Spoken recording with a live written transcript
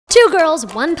Two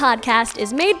Girls, One Podcast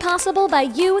is made possible by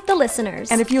you, the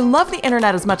listeners. And if you love the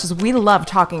internet as much as we love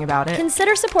talking about it,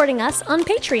 consider supporting us on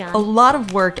Patreon. A lot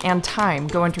of work and time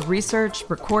go into research,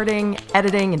 recording,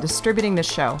 editing, and distributing the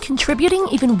show. Contributing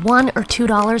even $1 or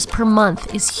 $2 per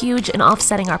month is huge in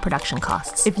offsetting our production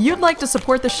costs. If you'd like to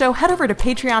support the show, head over to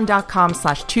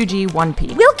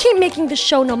patreon.com/2G1P. We'll keep making the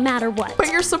show no matter what.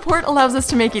 But your support allows us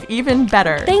to make it even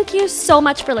better. Thank you so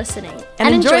much for listening.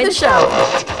 And enjoy the show.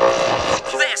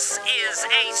 This is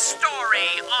a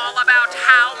story all about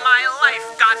how my life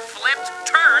got flipped,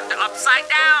 turned upside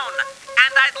down.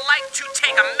 And I'd like to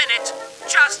take a minute,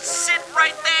 just sit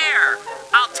right there.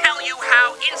 I'll tell you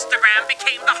how Instagram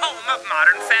became the home of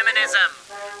modern feminism.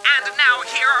 And now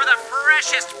here are the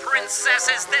freshest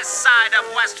princesses this side of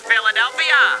West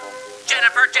Philadelphia.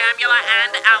 Jennifer Jamula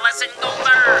and Allison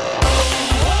Goldberg.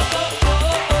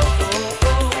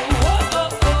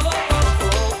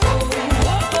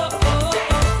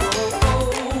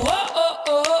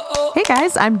 Hey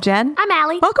guys, I'm Jen. I'm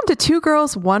Allie. Welcome to Two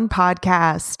Girls, One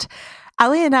Podcast.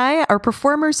 Allie and I are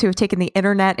performers who have taken the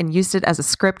internet and used it as a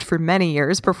script for many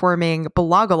years, performing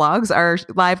Blogalogs, our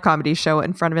live comedy show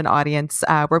in front of an audience,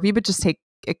 where we would just take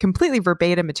completely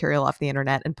verbatim material off the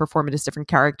internet and perform it as different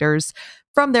characters.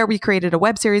 From there, we created a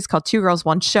web series called Two Girls,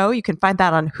 One Show. You can find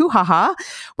that on Hoo-Ha-Ha,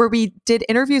 where we did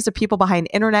interviews of people behind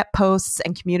internet posts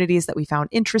and communities that we found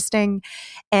interesting.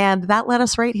 And that led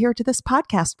us right here to this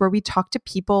podcast, where we talk to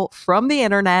people from the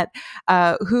internet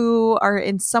who are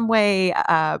in some way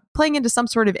playing into some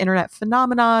sort of internet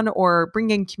phenomenon or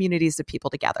bringing communities of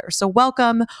people together. So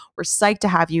welcome. We're psyched to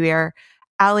have you here.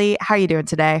 Allie, how are you doing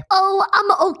today? Oh,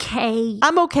 I'm okay.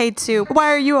 I'm okay too.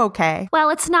 Why are you okay? Well,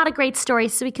 it's not a great story,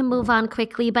 so we can move on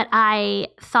quickly, but I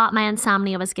thought my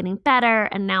insomnia was getting better,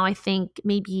 and now I think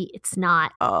maybe it's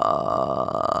not. How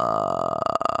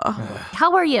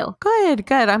are you?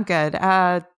 Good. I'm good.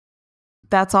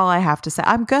 That's all I have to say.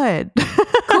 I'm good.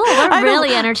 Cool. We're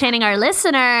really entertaining our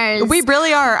listeners. We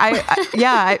really are.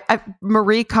 I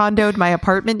Marie Kondoed my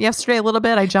apartment yesterday a little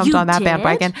bit. I jumped on that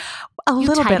bandwagon. A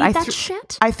little bit.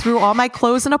 I threw all my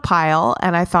clothes in a pile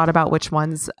and I thought about which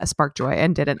ones sparked joy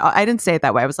and didn't. I didn't say it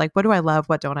that way. I was like, what do I love?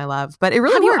 What don't I love? But it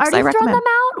really works. Have you already thrown them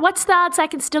out? What's the odds I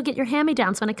can still get your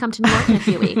hand-me-downs when I come to New York in a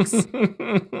few weeks?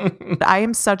 I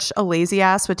am such a lazy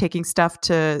ass with taking stuff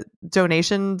to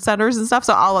donation centers and stuff.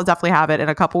 So I'll definitely have it in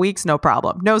a couple weeks. No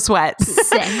problem. No sweat.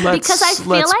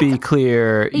 Let's be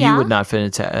clear. You would not fit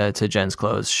into Jen's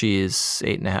clothes. She is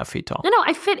 8.5 feet tall. No,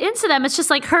 I fit into them. It's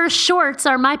just like her shorts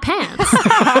are my pants.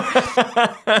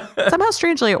 Somehow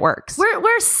strangely it works.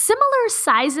 We're similar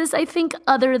sizes, I think,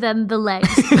 other than the legs.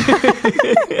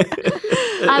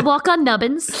 I walk on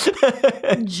nubbins.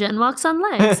 Jen walks on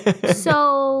legs.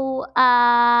 So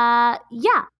I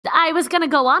was gonna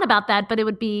go on about that, but it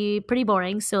would be pretty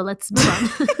boring, so let's move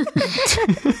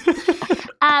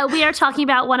on. We are talking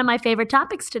about one of my favorite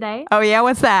topics today. Oh yeah,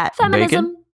 what's that? Feminism.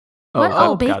 Bacon?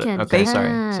 Bacon. Okay,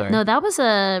 sorry. No, that was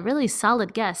a really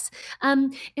solid guess.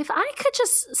 If I could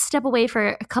just step away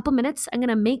for a couple minutes, I'm going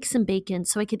to make some bacon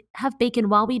so I could have bacon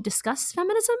while we discuss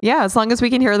feminism. Yeah, as long as we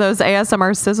can hear those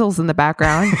ASMR sizzles in the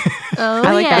background. Oh,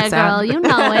 I like that sound. Girl. You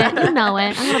know it. I'm going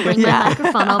to bring my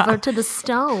microphone over to the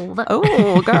stove.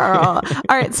 Oh, girl.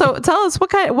 All right, so tell us,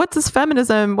 what's this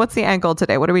feminism? What's the angle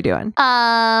today? What are we doing?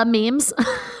 Memes.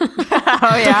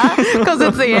 Oh, yeah? Because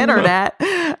it's the internet.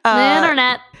 The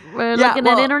internet. We're looking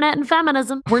at internet and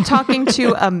feminism. We're talking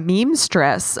to a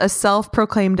meme-stress, a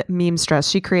self-proclaimed meme-stress.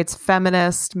 She creates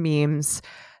feminist memes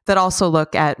that also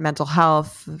look at mental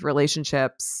health,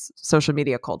 relationships, social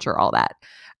media culture, all that.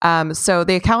 So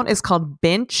the account is called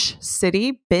Binch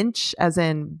City. Binch as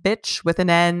in bitch with an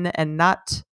N and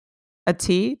not a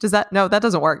T. No, that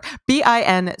doesn't work.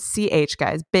 BINCH,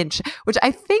 guys. Binch, which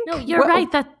I think... No, you're right.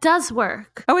 That does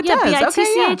work. Oh, it does?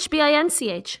 BITCH,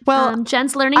 BINCH. Well,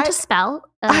 Jen's learning to spell.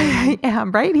 I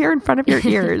am right here in front of your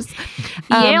ears.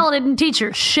 Yale didn't teach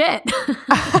her shit.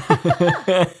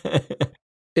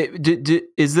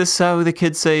 Is this how the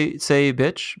kids say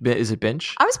bitch? Is it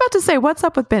binch? I was about to say, what's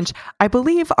up with binch? I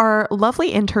believe our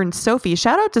lovely intern, Sophie,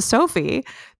 shout out to Sophie,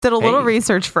 did a little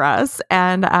research for us.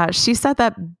 And she said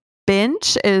that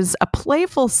binch is a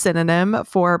playful synonym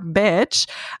for bitch,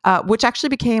 which actually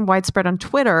became widespread on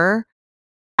Twitter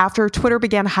after Twitter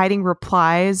began hiding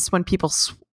replies when people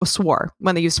swore,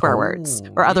 when they used swear words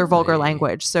or other vulgar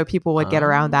language. So people would get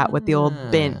around that with the old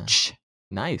binch.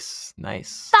 Nice.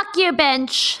 Fuck you,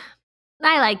 Binch.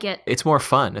 I like it. It's more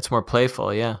fun. It's more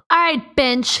playful, yeah. All right,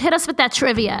 Binch, hit us with that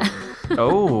trivia.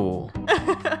 Oh.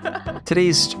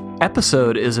 Today's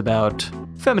episode is about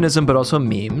feminism, but also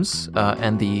memes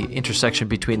and the intersection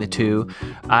between the two.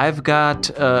 I've got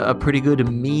a pretty good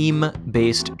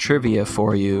meme-based trivia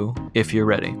for you if you're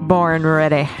ready. Born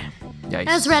ready. Yikes.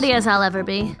 As ready as I'll ever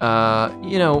be.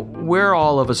 We're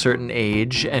all of a certain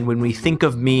age, and when we think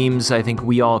of memes, I think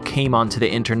we all came onto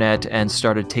the internet and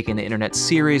started taking the internet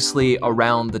seriously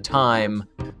around the time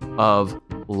of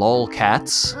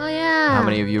lolcats. Oh, yeah. How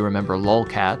many of you remember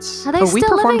lolcats? Are they We still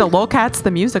performed living? a Lolcats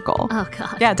the musical. Oh,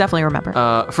 God. Yeah, definitely remember.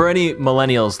 For any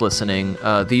millennials listening,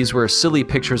 these were silly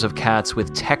pictures of cats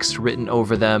with text written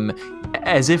over them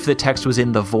as if the text was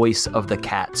in the voice of the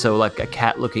cat. So like a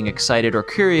cat looking excited or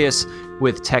curious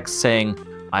with text saying,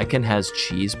 Icon has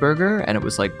cheeseburger, and it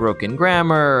was like broken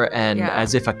grammar and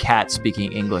as if a cat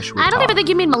speaking English would I don't talk. even think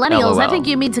you mean millennials. LOL. I think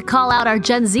you mean to call out our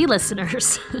Gen Z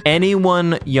listeners.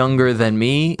 Anyone younger than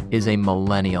me is a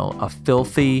millennial, a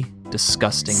filthy,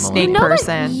 disgusting Snake You millennial. know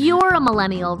person. that you're a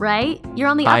millennial, right? You're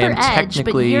on the I other am edge, but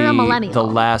technically you're a millennial. the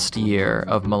last year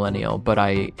of millennial, but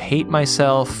I hate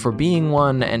myself for being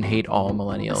one and hate all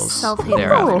millennials Self-hating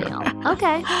thereafter. millennial.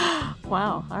 Okay.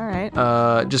 Wow. All right.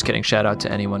 Just kidding. Shout out to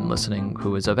anyone listening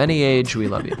who is of any age. We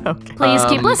love you. Please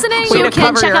keep listening. way You to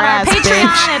can cover check your out our ass, Patreon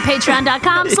bitch. at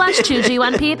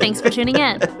patreon.com/2G1P. Thanks for tuning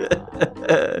in.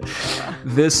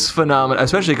 This phenomenon,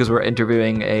 especially because we're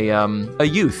interviewing a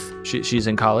youth. She's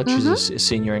in college. She's a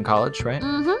senior in college, right?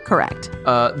 Correct.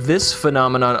 This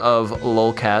phenomenon of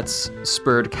lolcats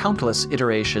spurred countless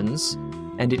iterations,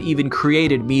 and it even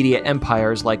created media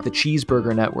empires like the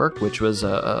Cheeseburger Network, which was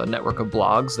a network of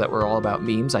blogs that were all about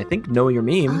memes. I think Know Your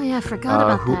Meme, Oh, yeah, I forgot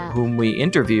about that. whom we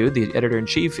interviewed, the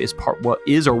editor-in-chief, is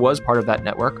or was part of that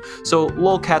network. So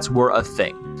lolcats were a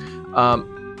thing.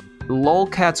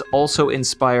 Lolcats also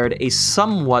inspired a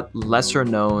somewhat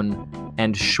lesser-known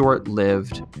and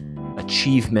short-lived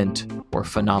achievement or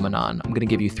phenomenon. I'm going to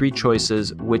give you 3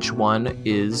 choices. Which one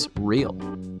is real?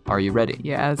 Are you ready?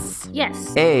 Yes.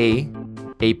 Yes. A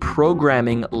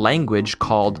programming language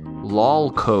called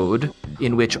lolcode,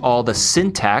 in which all the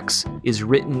syntax is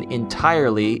written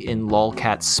entirely in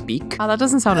lolcat speak. Oh, that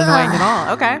doesn't sound annoying at all.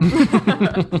 Okay.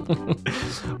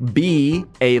 B,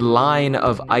 a line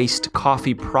of iced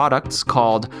coffee products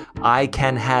called I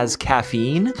Can Has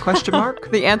Caffeine? Question mark.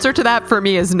 The answer to that for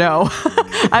me is no.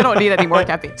 I don't need any more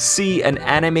caffeine. C, an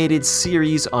animated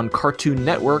series on Cartoon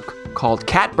Network called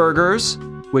Cat Burgers,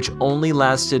 which only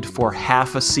lasted for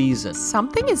half a season.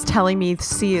 Something is telling me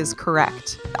C is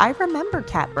correct. I remember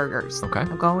cat burgers. Okay.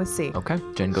 I'm going with C. Okay,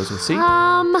 Jen goes with C. A?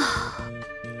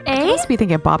 I must be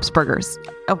thinking of Bob's Burgers.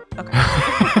 Oh, okay.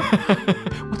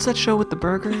 What's that show with the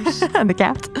burgers? And the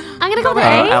cat. I'm going to go with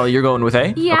A. Allie, you're going with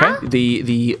A? Yeah. Okay.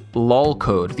 The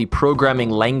lolcode, the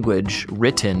programming language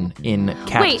written in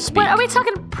cat Wait, speak. what, are we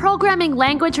talking programming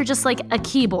language or just like a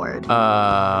keyboard?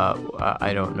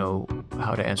 I don't know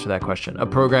how to answer that question. A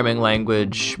programming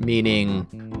language meaning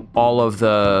all of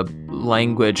the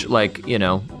language, like,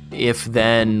 if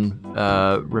then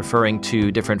referring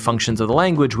to different functions of the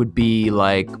language would be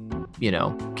like,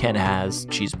 Ken has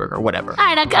cheeseburger, whatever. All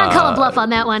right, I'll call a bluff on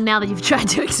that one now that you've tried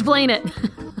to explain it.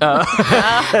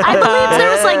 I believe there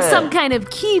was like some kind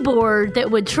of keyboard that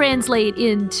would translate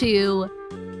into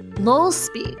lol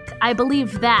speak. I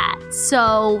believe that.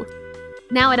 So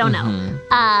now I don't know.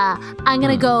 I'm going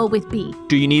to go with B.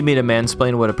 Do you need me to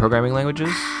mansplain what a programming language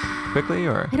is quickly,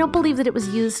 or? I don't believe that it was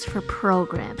used for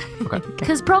programming. Okay.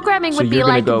 Because programming So would be you're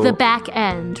gonna like go- the back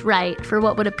end, right? For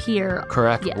what would appear.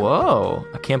 Correct. Yeah. Whoa.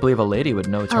 I can't believe a lady would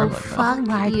know a Oh, term like that.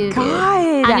 fuck you, dude. God.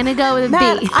 I'm going to go with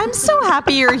Matt, B. I'm so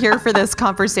happy you're here for this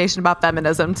conversation about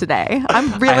feminism today.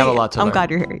 I'm really, have a lot to I'm learn. glad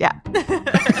you're here. Yeah.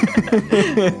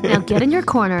 Now get in your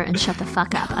corner and shut the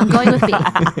fuck up. I'm going with B.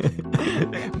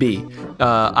 B.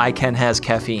 I Can Has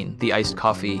Caffeine, the iced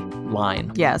coffee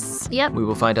line. Yes. Yep. We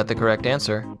will find out the correct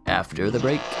answer after the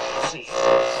break.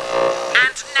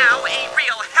 And now a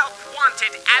real help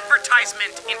wanted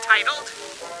advertisement entitled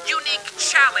Unique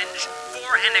Challenge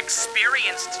for an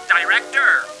Experienced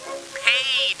Director.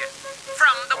 Paid.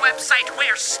 From the website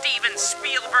where Steven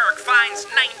Spielberg finds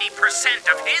 90%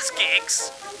 of his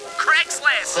gigs,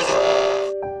 Craigslist.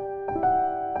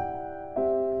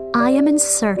 I am in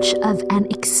search of an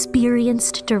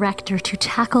experienced director to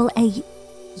tackle a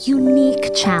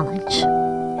unique challenge.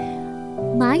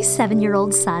 My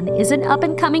 7-year-old son is an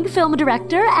up-and-coming film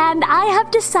director, and I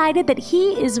have decided that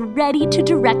he is ready to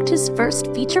direct his first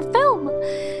feature film.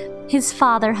 His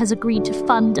father has agreed to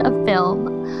fund a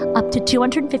film up to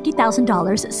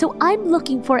 $250,000, so I'm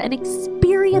looking for an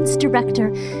experienced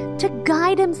director to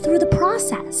guide him through the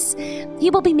process. He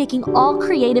will be making all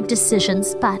creative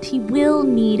decisions, but he will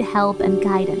need help and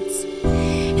guidance.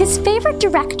 His favorite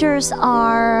directors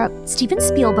are Steven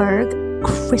Spielberg,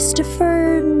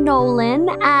 Christopher Nolan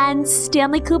and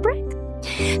Stanley Kubrick.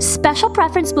 Special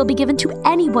preference will be given to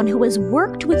anyone who has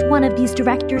worked with one of these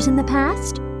directors in the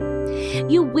past.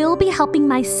 You will be helping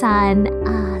my son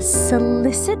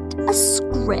solicit a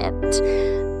script,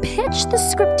 pitch the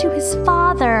script to his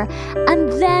father,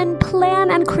 and then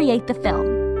plan and create the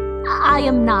film. I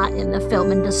am not in the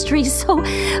film industry, so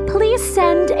please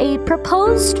send a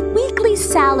proposed weekly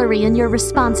salary in your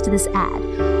response to this ad.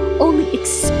 Only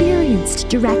experienced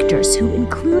directors who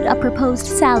include a proposed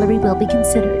salary will be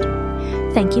considered.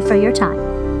 Thank you for your time.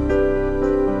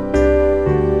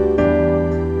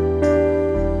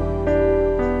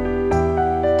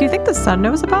 Do you think the son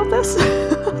knows about this?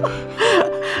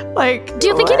 Like, do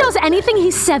you think he knows anything?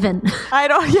 He's 7. I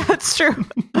don't. Yeah, it's true.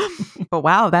 But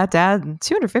wow, that dad,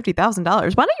 $250,000.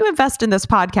 Why don't you invest in this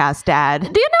podcast, Dad?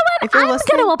 Do you know what? I'm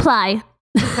going to apply.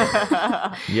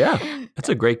 Yeah, that's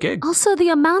a great gig. Also, the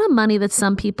amount of money that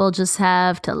some people just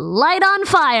have to light on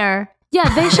fire.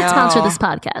 Yeah, they should sponsor this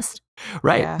podcast.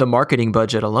 Right. Yeah. The marketing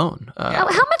budget alone. How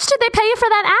much did they pay you for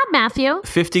that ad, Matthew?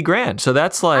 $50,000. So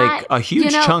that's like a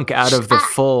huge chunk out of the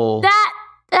full.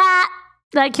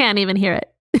 I can't even hear it.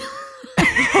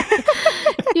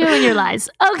 You and your lies.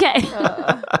 Okay.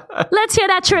 Let's hear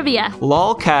that trivia.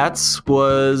 Lolcats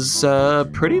was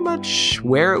pretty much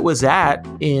where it was at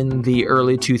in the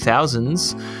early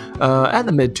 2000s, and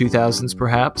the mid 2000s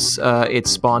perhaps. It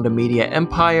spawned a media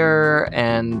empire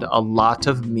and a lot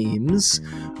of memes.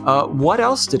 What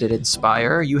else did it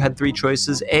inspire? You had 3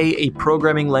 choices. A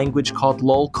programming language called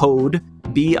lolcode.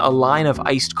 B, a line of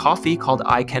iced coffee called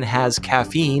I Can Has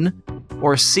Caffeine.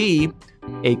 Or C,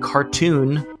 a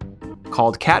cartoon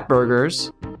called Cat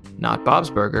Burgers, not Bob's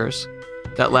Burgers,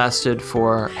 that lasted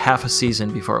for half a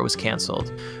season before it was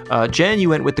canceled. Jen, you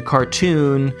went with the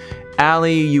cartoon.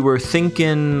 Allie, you were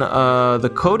thinking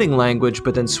the coding language,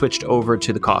 but then switched over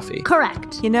to the coffee.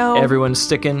 Correct. You know, everyone's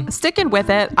sticking with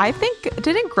it. I think,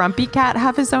 didn't Grumpy Cat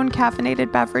have his own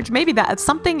caffeinated beverage? Maybe that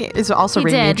something is also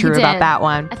ringing true about that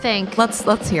one. I think.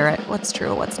 Let's hear it. What's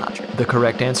true? What's not true? The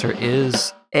correct answer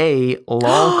is A,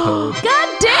 lolcode.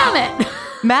 God damn it!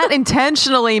 Matt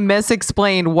intentionally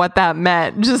misexplained what that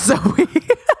meant, just so we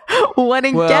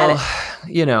wouldn't get it.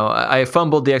 You know, I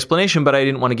fumbled the explanation, but I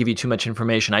didn't want to give you too much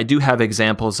information. I do have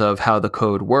examples of how the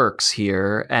code works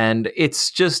here, and it's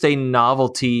just a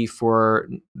novelty for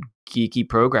geeky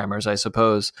programmers, I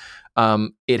suppose.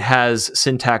 It has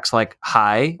syntax like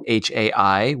hi,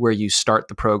 H-A-I, where you start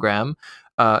the program.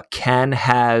 Can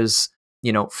has,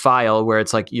 file, where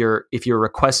it's like if you're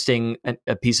requesting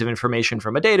a piece of information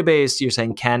from a database, you're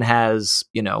saying can has,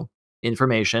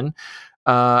 information.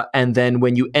 And then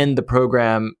when you end the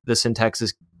program, the syntax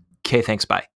is okay, thanks,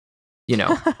 bye.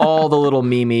 All the little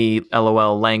meme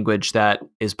LOL language that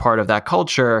is part of that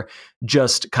culture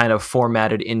just kind of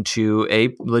formatted into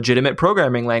a legitimate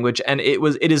programming language. And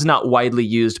it is not widely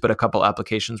used, but a couple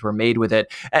applications were made with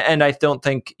it. And I don't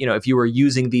think, if you were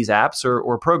using these apps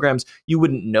or programs, you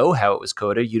wouldn't know how it was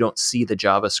coded. You don't see the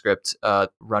JavaScript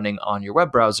running on your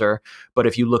web browser. But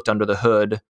if you looked under the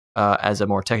hood, as a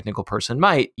more technical person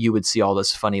might, you would see all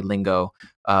this funny lingo.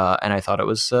 And I thought it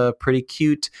was pretty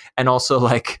cute. And also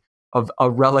like a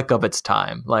relic of its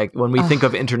time. Like when we think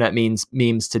of internet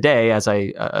memes today, as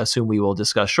I assume we will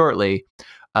discuss shortly,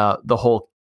 the whole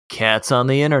cats on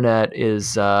the internet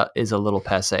is a little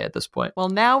passé at this point. Well,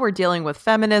 now we're dealing with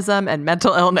feminism and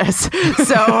mental illness.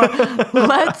 So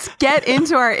let's get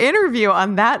into our interview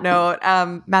on that note.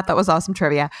 Matt, that was awesome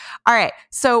trivia. All right.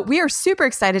 So we are super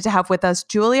excited to have with us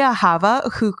Julia Hava,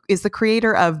 who is the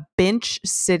creator of Binge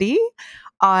City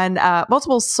on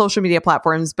multiple social media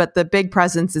platforms, but the big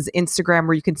presence is Instagram,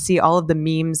 where you can see all of the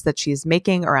memes that she's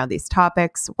making around these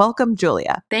topics. Welcome,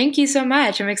 Julia. Thank you so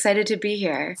much. I'm excited to be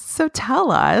here. So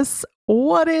tell us,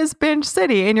 what is Binge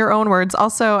City in your own words?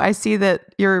 Also, I see that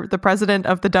you're the president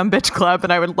of the Dumb Bitch Club,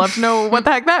 and I would love to know what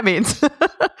the heck that means.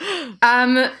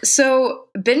 So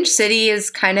Binge City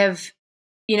is kind of,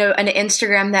 an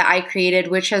Instagram that I created,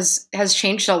 which has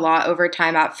changed a lot over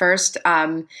time. At first,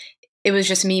 it was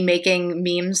just me making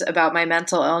memes about my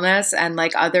mental illness and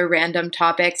like other random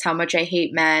topics, how much I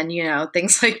hate men,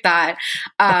 things like that.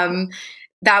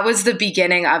 That was the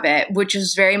beginning of it, which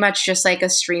is very much just like a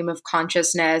stream of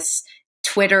consciousness,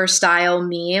 Twitter style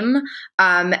meme.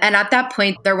 And at that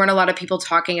point, there weren't a lot of people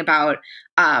talking about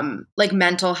like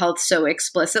mental health so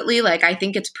explicitly. Like, I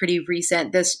think it's pretty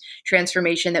recent, this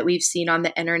transformation that we've seen on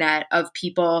the internet of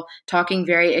people talking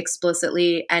very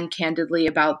explicitly and candidly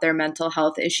about their mental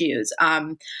health issues.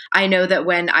 I know that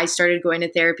when I started going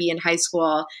to therapy in high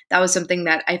school, that was something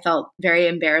that I felt very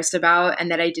embarrassed about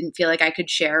and that I didn't feel like I could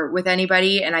share with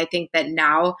anybody. And I think that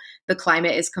now the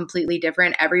climate is completely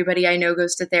different. Everybody I know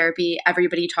goes to therapy.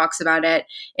 Everybody talks about it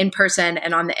in person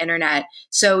and on the internet.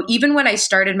 So even when I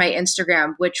started my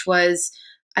Instagram, which was,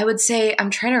 I would say, I'm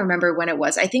trying to remember when it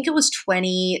was. I think it was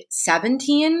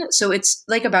 2017. So it's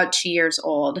like about 2 years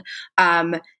old.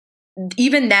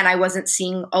 Even then, I wasn't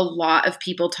seeing a lot of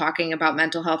people talking about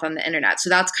mental health on the internet. So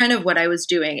that's kind of what I was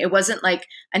doing. It wasn't like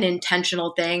an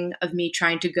intentional thing of me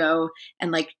trying to go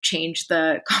and like change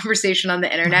the conversation on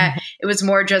the internet. It was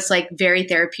more just like very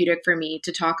therapeutic for me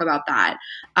to talk about that.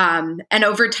 And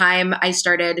over time, I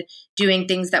started doing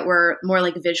things that were more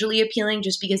like visually appealing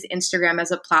just because Instagram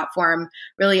as a platform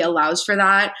really allows for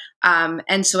that.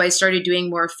 And so I started doing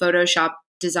more Photoshop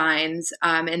designs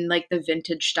in like the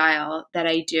vintage style that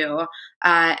I do,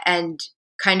 and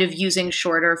kind of using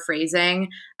shorter phrasing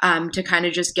to kind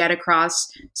of just get across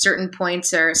certain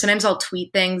points. Or sometimes I'll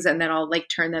tweet things and then I'll like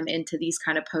turn them into these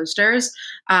kind of posters.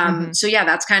 So yeah,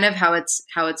 that's kind of how it's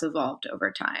evolved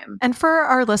over time. And for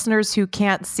our listeners who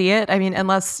can't see it, I mean,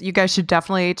 unless you guys should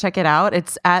definitely check it out.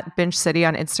 It's at Binge City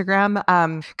on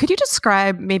Instagram. Could you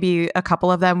describe maybe a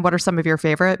couple of them? What are some of your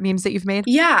favorite memes that you've made?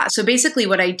 Yeah. So basically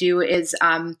what I do is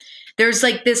there's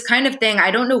like this kind of thing,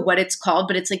 I don't know what it's called,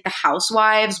 but it's like the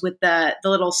housewives with the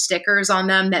little stickers on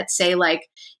them that say like,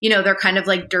 you know, they're kind of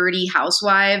like dirty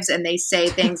housewives and they say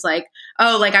things like,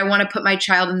 oh, like I want to put my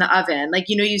child in the oven. Like,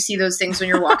 you know, you see those things when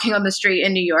you're walking on the street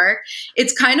in New York.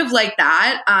 It's kind of like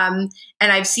that. And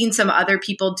I've seen some other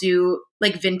people do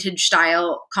like vintage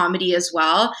style comedy as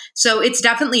well. So it's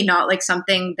definitely not like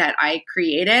something that I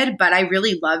created, but I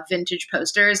really love vintage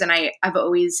posters and I've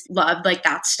always loved like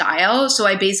that style. So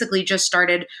I basically just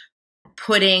started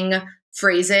putting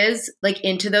phrases like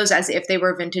into those as if they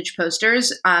were vintage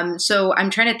posters. So I'm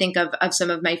trying to think of some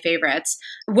of my favorites.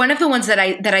 One of the ones that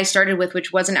I started with,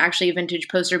 which wasn't actually a vintage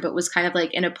poster, but was kind of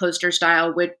like in a poster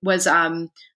style, was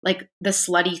like the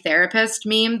slutty therapist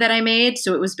meme that I made.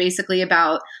 So it was basically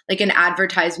about like an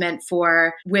advertisement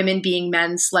for women being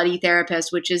men's slutty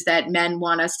therapists, which is that men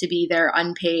want us to be their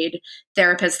unpaid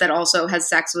therapist that also has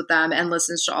sex with them and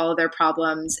listens to all of their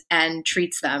problems and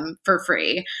treats them for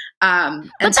free. But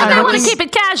then I want to keep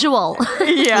it casual.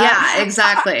 Yeah,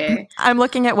 exactly. I'm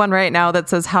looking at one right now that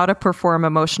says how to perform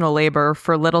emotional labor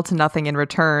for little to nothing in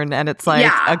return. And it's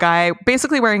like a guy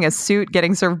basically wearing a suit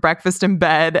getting served breakfast in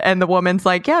bed. And the woman's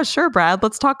like, yeah, sure, Brad,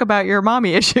 let's talk about your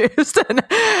mommy issues. And,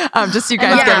 just so you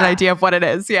guys get an idea of what it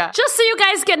is. Yeah. Just so you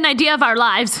guys get an idea of our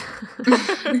lives.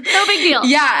 No big deal.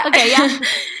 Yeah. Okay, yeah.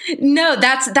 No,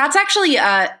 that's actually,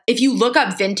 if you look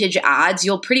up vintage ads,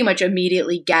 you'll pretty much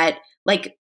immediately get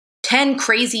like 10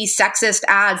 crazy sexist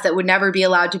ads that would never be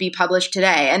allowed to be published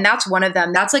today. And that's one of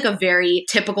them. That's like a very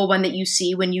typical one that you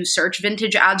see when you search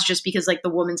vintage ads, just because like the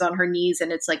woman's on her knees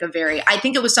and it's like I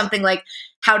think it was something like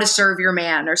how to serve your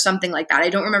man or something like that. I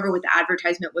don't remember what the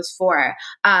advertisement was for.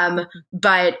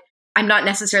 But I'm not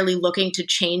necessarily looking to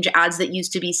change ads that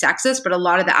used to be sexist, but a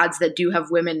lot of the ads that do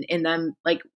have women in them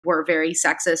like were very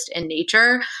sexist in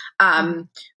nature.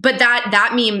 But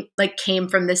that meme like came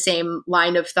from the same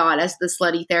line of thought as the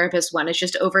slutty therapist one. It's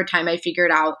just over time I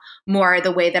figured out more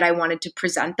the way that I wanted to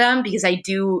present them, because I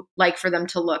do like for them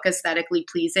to look aesthetically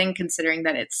pleasing, considering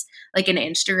that it's like an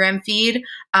Instagram feed.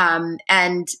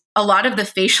 And a lot of the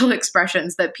facial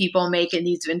expressions that people make in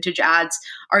these vintage ads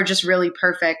are just really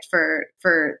perfect for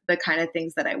the kind of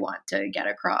things that I want to get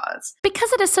across.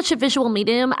 Because it is such a visual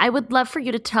medium, I would love for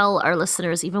you to tell our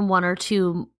listeners even one or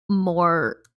two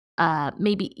more,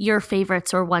 maybe your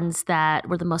favorites or ones that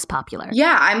were the most popular.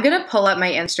 Yeah, I'm going to pull up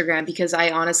my Instagram because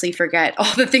I honestly forget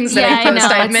all the things that I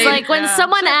post. I've made. Like when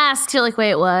someone asks, you're like,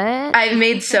 wait, what? I've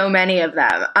made so many of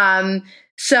them.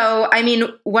 So, I mean,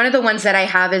 one of the ones that I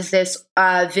have is this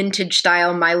vintage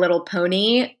style My Little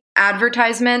Pony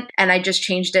advertisement, and I just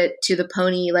changed it to the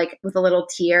pony like with a little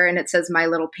tear, and it says My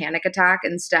Little Panic Attack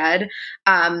instead,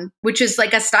 which is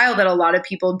like a style that a lot of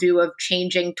people do of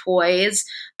changing toys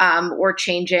or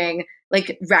changing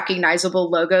like recognizable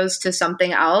logos to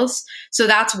something else. So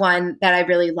that's one that I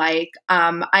really like.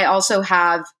 I also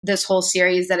have this whole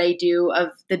series that I do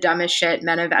of the dumbest shit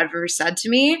men have ever said to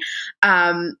me.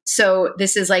 So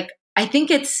this is like, I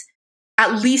think it's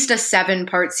at least a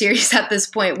 7-part series at this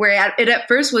point, where it at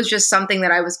first was just something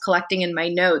that I was collecting in my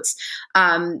notes.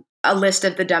 a list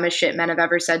of the dumbest shit men have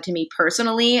ever said to me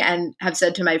personally and have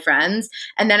said to my friends.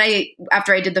 And then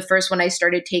after I did the first one, I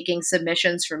started taking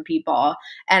submissions from people,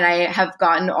 and I have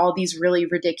gotten all these really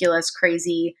ridiculous,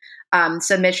 crazy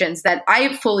submissions that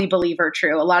I fully believe are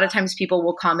true. A lot of times people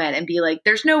will comment and be like,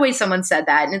 there's no way someone said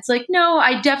that. And it's like, no,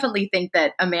 I definitely think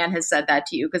that a man has said that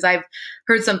to you because I've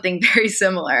heard something very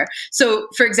similar. So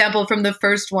for example, from the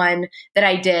first one that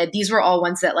I did, these were all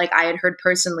ones that like I had heard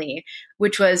personally,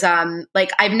 which was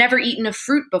like, I've never eaten a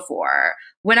fruit before.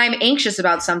 When I'm anxious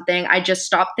about something, I just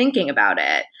stop thinking about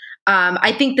it.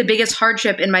 I think the biggest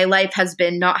hardship in my life has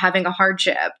been not having a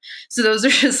hardship. So those are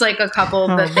just like a couple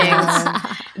of the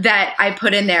things that I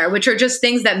put in there, which are just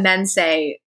things that men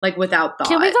say like without thought.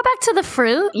 Can we go back to the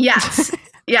fruit? Yes.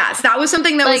 Yes. That was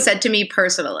something that was said to me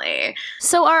personally.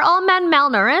 So are all men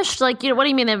malnourished? Like, what do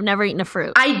you mean they've never eaten a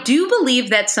fruit? I do believe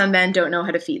that some men don't know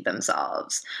how to feed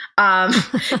themselves.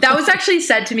 That was actually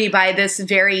said to me by this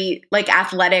very like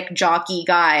athletic jockey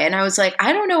guy. And I was like,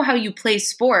 I don't know how you play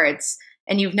sports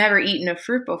and you've never eaten a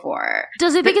fruit before.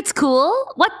 Does he think it's cool?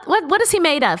 What is he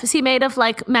made of? Is he made of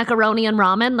like macaroni and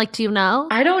ramen? Like, do you know?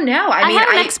 I don't know. I mean, had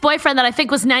an ex-boyfriend that I think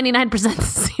was 99%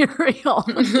 cereal.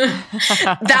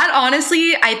 That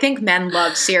honestly, I think men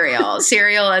love cereal.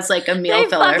 Cereal as like a meal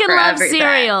filler for love everything.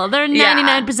 Cereal. They're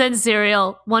 99%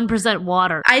 cereal, 1%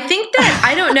 water. I think that,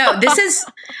 I don't know.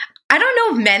 I don't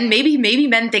know if maybe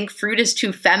men think fruit is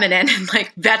too feminine and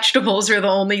like vegetables are the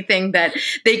only thing that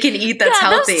they can eat that's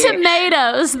healthy. Those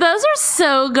tomatoes, those are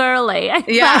so girly. I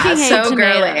fucking hate so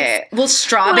tomatoes. girly. Well,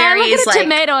 strawberries, when I look at a like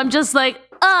tomato, I'm just like,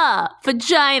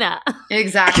 vagina.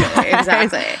 Exactly.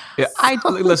 Yeah,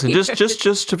 listen,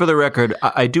 just for the record,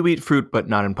 I do eat fruit, but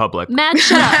not in public. Matt,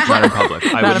 shut up. Not in public.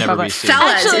 I would never be seen.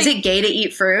 Fellas, is it gay to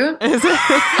eat fruit?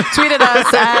 Tweet at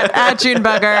us at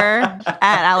Junebugger,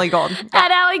 at Allie Gold.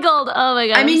 At Allie Gold. Oh my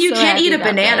God. I mean, you so can't eat a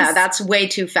banana. This. That's way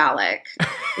too phallic.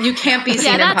 You can't be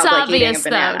seen in that's public obvious,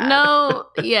 eating a banana. Though.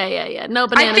 No, yeah. No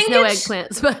bananas, no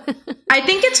eggplants. But I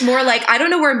think it's more like, I don't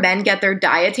know where men get their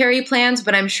dietary plans,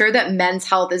 but I'm sure that men's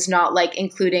health is not like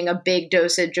including a big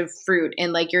dosage of fruit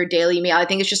in like your daily meal. I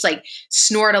think it's just like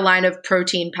snort a line of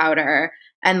protein powder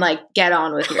and like get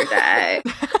on with your day.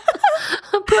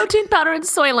 Protein powder and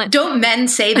Soylent. Don't men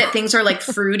say that things are like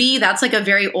fruity? That's like a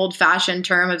very old fashioned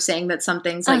term of saying that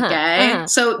something's like gay.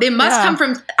 So they must come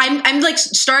from, I'm like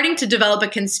starting to develop a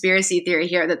conspiracy theory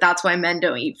here that that's why men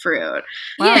don't eat fruit.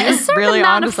 Wow, a certain really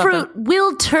amount of fruit something.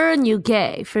 will turn you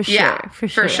gay, for sure. Yeah, for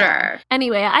sure.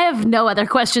 Anyway, I have no other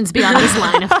questions beyond this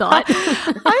line of thought.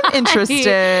 I'm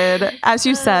interested, as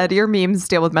you said, your memes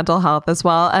deal with mental health as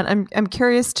well. And I'm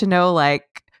curious to know, like,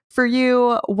 for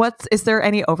you, is there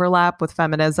any overlap with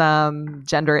feminism,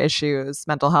 gender issues,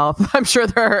 mental health? I'm sure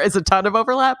there is a ton of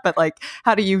overlap, but like,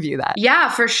 how do you view that? Yeah,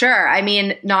 for sure. I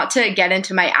mean, not to get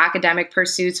into my academic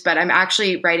pursuits, but I'm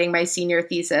actually writing my senior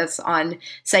thesis on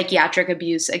psychiatric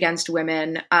abuse against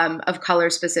women of color,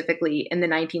 specifically in the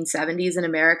 1970s in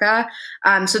America.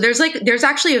 So there's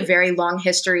actually a very long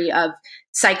history of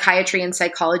psychiatry and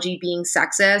psychology being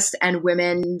sexist and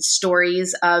women's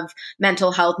stories of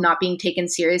mental health not being taken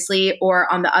seriously, or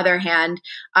on the other hand,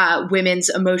 women's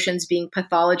emotions being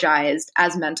pathologized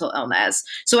as mental illness.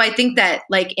 So I think that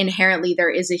like inherently there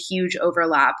is a huge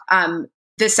overlap.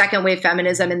 The second wave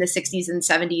feminism in the 60s and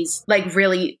 70s like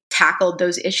really tackled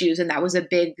those issues. And that was a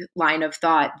big line of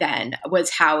thought then,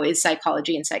 was how is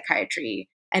psychology and psychiatry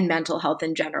and mental health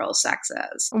in general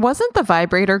sexist. Wasn't the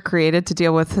vibrator created to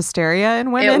deal with hysteria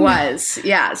in women? It was,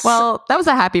 yes. Well, that was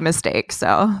a happy mistake,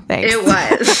 so thanks. It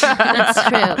was. That's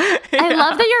true. I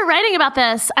love that you're writing about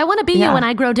this. I want to be you when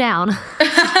I grow down.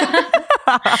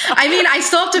 I mean, I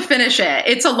still have to finish it.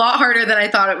 It's a lot harder than I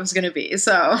thought it was going to be.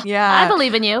 So yeah, I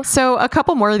believe in you. So a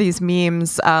couple more of these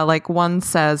memes, like one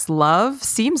says, "Love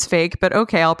seems fake, but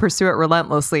okay, I'll pursue it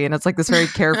relentlessly." And it's like this very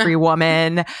carefree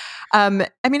woman. I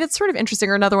mean, it's sort of interesting.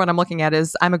 Or another one I'm looking at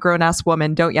is, "I'm a grown-ass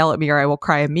woman. Don't yell at me or I will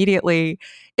cry immediately."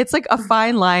 It's like a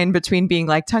fine line between being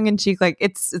like tongue in cheek, like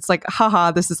it's like,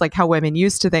 haha, this is like how women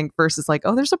used to think, versus like,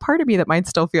 oh, there's a part of me that might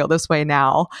still feel this way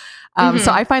now.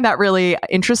 So I find that really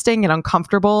interesting and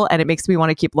uncomfortable, and it makes me want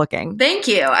to keep looking. Thank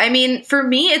you. I mean, for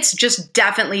me, it's just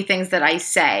definitely things that I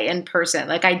say in person.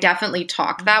 Like I definitely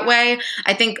talk that way.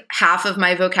 I think half of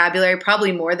my vocabulary,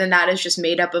 probably more than that, is just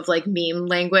made up of like meme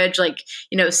language, like,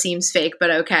 you know, seems fake,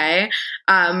 but okay.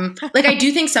 Like I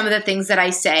do think some of the things that I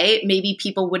say, maybe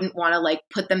people wouldn't want to like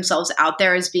put themselves out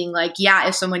there as being like, yeah,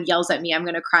 if someone yells at me, I'm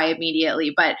going to cry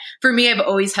immediately. But for me, I've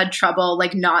always had trouble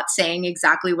like not saying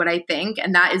exactly what I think.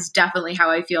 And that is definitely how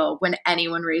I feel when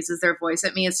anyone raises their voice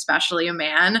at me, especially a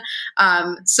man.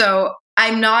 So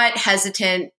I'm not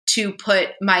hesitant to put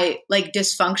my like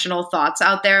dysfunctional thoughts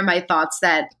out there, my thoughts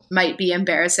that might be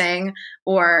embarrassing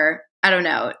or I don't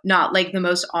know, not like the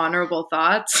most honorable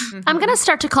thoughts. I'm going to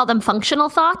start to call them functional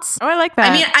thoughts. Oh, I like that.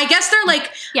 I mean, I guess they're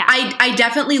like, Yeah. I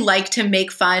definitely like to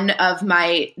make fun of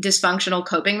my dysfunctional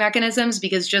coping mechanisms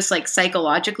because just like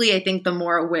psychologically, I think the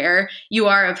more aware you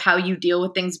are of how you deal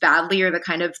with things badly or the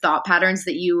kind of thought patterns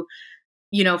that you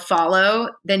follow,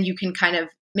 then you can kind of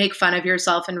make fun of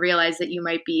yourself and realize that you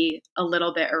might be a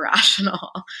little bit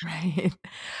irrational. Right.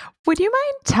 Would you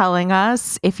mind telling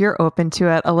us, if you're open to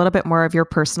it, a little bit more of your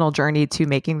personal journey to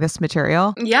making this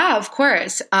material? Yeah, of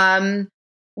course.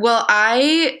 Well,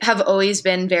 I have always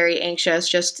been very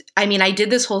anxious. I did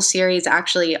this whole series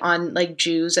actually on like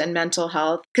Jews and mental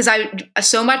health because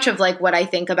so much of like what I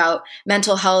think about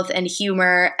mental health and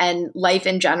humor and life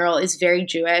in general is very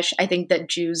Jewish. I think that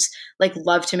Jews like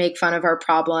love to make fun of our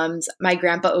problems. My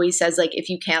grandpa always says like, if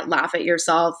you can't laugh at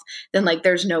yourself, then like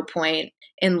there's no point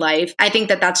in life. I think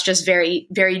that that's just very,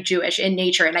 very Jewish in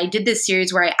nature. And I did this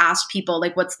series where I asked people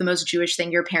like, what's the most Jewish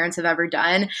thing your parents have ever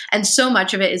done? And so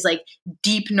much of it is like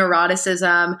deep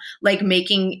neuroticism, like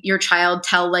making your child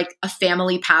tell like a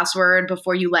family password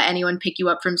before you let anyone pick you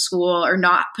up from school, or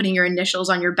not putting your initials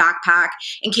on your backpack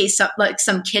in case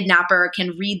some kidnapper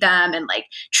can read them and like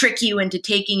trick you into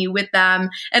taking you with them.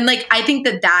 And like, I think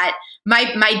that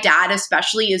my dad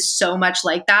especially is so much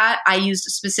like that. I used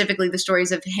specifically the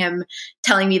stories of him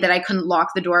telling me that I couldn't lock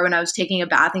the door when I was taking a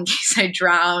bath in case I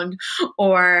drowned,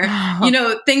 or,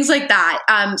 things like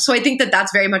that. So I think that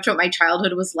that's very much what my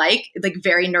childhood was like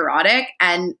very neurotic.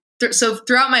 And so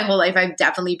throughout my whole life, I've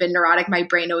definitely been neurotic. My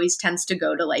brain always tends to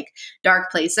go to like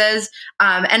dark places.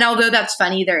 And although that's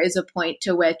funny, there is a point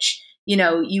to which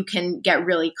you can get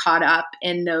really caught up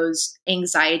in those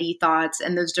anxiety thoughts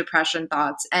and those depression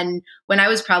thoughts. And when I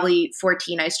was probably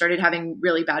 14, I started having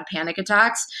really bad panic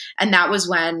attacks. And that was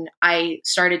when I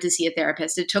started to see a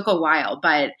therapist. It took a while,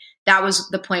 but that was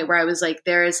the point where I was like,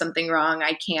 there is something wrong.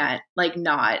 I can't like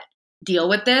not deal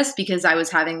with this, because I was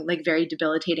having like very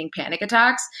debilitating panic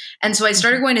attacks. And so I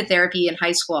started going to therapy in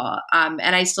high school.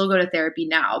 And I still go to therapy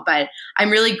now, but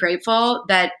I'm really grateful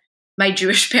that my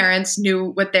Jewish parents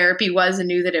knew what therapy was and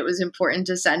knew that it was important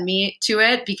to send me to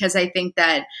it, because I think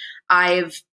that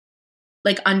I've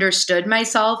like understood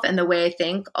myself and the way I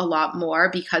think a lot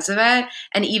more because of it.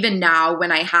 And even now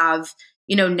when I have,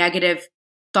 negative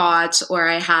thoughts or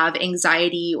I have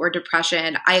anxiety or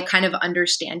depression, I kind of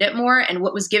understand it more. And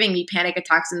what was giving me panic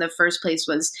attacks in the first place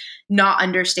was not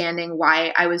understanding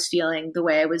why I was feeling the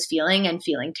way I was feeling and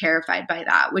feeling terrified by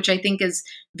that, which I think is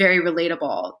very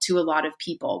relatable to a lot of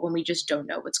people when we just don't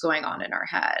know what's going on in our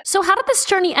head. So how did this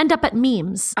journey end up at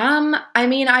memes?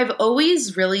 I've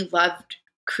always really loved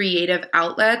creative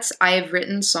outlets. I have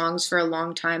written songs for a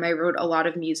long time. I wrote a lot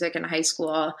of music in high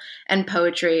school and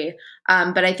poetry.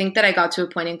 But I think that I got to a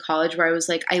point in college where I was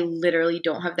like, I literally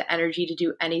don't have the energy to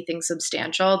do anything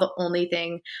substantial. The only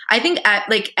thing I think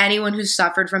anyone who's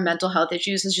suffered from mental health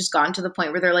issues has just gotten to the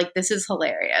point where they're like, this is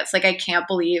hilarious. Like, I can't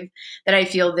believe that I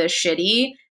feel this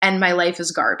shitty and my life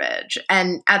is garbage.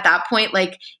 And at that point,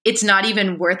 like, it's not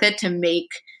even worth it to make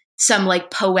some like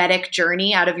poetic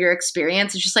journey out of your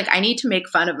experience. It's just like, I need to make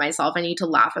fun of myself. I need to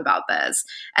laugh about this.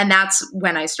 And that's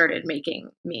when I started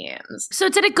making memes. So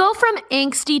did it go from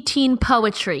angsty teen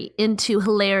poetry into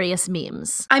hilarious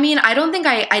memes? I don't think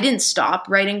I didn't stop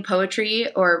writing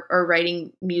poetry or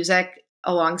writing music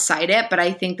alongside it, but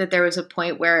I think that there was a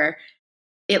point where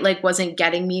it like wasn't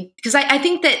getting me, because I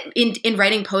think that in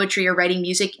writing poetry or writing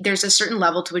music, there's a certain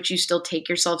level to which you still take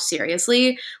yourself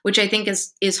seriously, which I think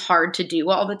is hard to do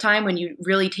all the time. When you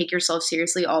really take yourself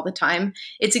seriously all the time,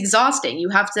 it's exhausting. You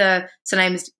have to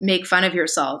sometimes make fun of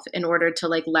yourself in order to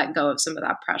like let go of some of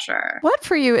that pressure. What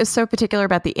for you is so particular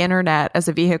about the internet as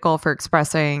a vehicle for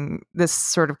expressing this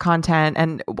sort of content?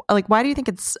 And like, why do you think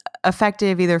it's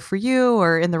effective either for you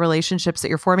or in the relationships that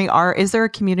you're forming? Is there a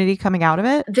community coming out of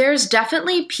it? There's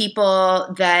definitely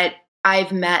people that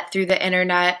I've met through the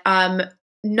internet.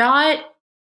 Not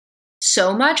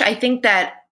so much. I think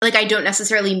that like I don't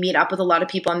necessarily meet up with a lot of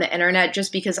people on the internet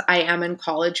just because I am in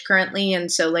college currently.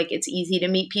 And so like it's easy to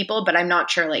meet people, but I'm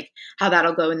not sure like how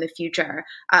that'll go in the future.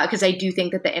 Because I do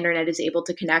think that the internet is able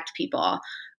to connect people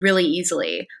really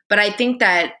easily. But I think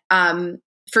that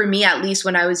for me, at least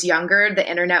when I was younger, the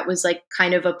internet was like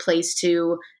kind of a place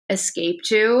to escape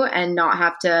to and not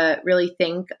have to really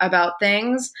think about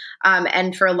things.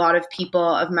 And for a lot of people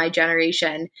of my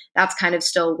generation, that's kind of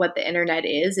still what the internet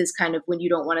is kind of when you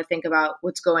don't want to think about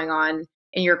what's going on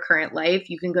in your current life,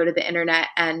 you can go to the internet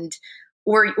and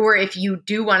or if you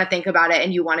do want to think about it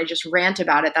and you want to just rant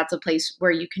about it, that's a place where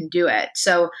you can do it.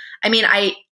 So,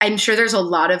 I'm sure there's a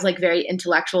lot of like very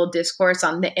intellectual discourse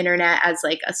on the internet as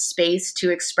like a space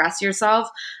to express yourself.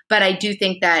 But I do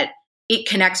think that it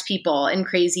connects people in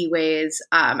crazy ways.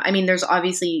 I mean, there's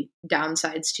obviously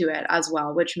downsides to it as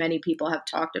well, which many people have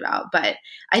talked about. But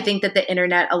I think that the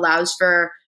internet allows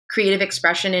for creative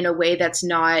expression in a way that's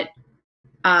not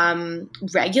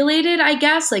regulated, I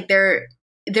guess. Like there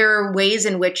are ways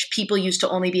in which people used to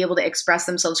only be able to express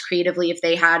themselves creatively if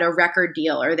they had a record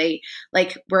deal or they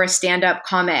like were a stand-up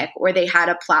comic or they had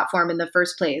a platform in the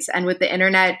first place. And with the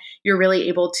internet, you're really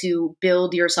able to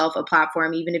build yourself a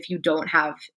platform even if you don't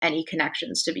have any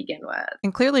connections to begin with.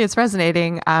 And clearly it's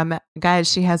resonating.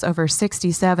 Guys, she has over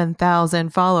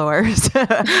 67,000 followers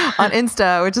on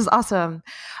Insta, which is awesome.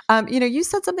 You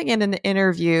said something in an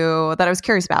interview that I was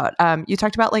curious about. You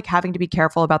talked about like having to be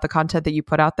careful about the content that you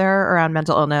put out there around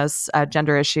mental illness,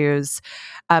 gender issues.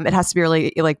 It has to be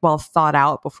really like well thought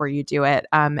out before you do it.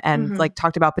 And like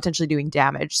talked about potentially doing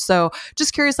damage. So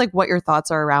just curious, like what your thoughts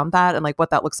are around that and like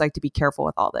what that looks like to be careful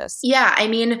with all this. Yeah. I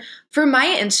mean, for my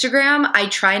Instagram, I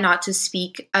try not to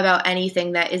speak about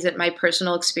anything that isn't my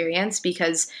personal experience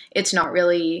because it's not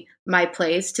really my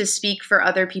place to speak for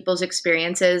other people's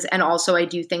experiences. And also I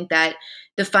do think that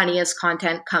the funniest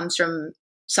content comes from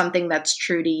something that's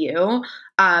true to you.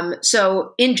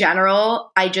 So in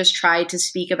general, I just try to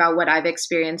speak about what I've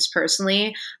experienced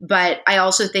personally. But I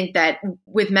also think that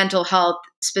with mental health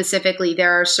specifically,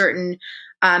 there are certain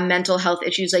mental health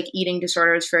issues like eating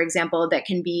disorders, for example, that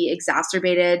can be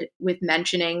exacerbated with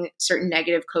mentioning certain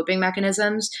negative coping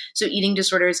mechanisms. So eating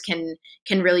disorders can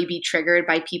really be triggered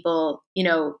by people,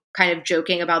 kind of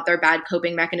joking about their bad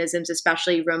coping mechanisms,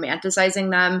 especially romanticizing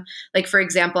them. Like, for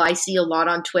example, I see a lot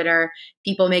on Twitter,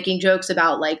 people making jokes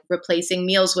about like replacing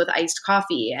meals with iced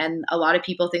coffee. And a lot of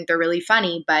people think they're really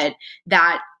funny, but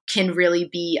that can really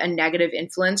be a negative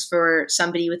influence for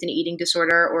somebody with an eating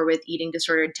disorder or with eating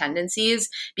disordered tendencies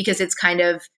because it's kind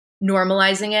of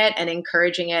normalizing it and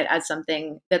encouraging it as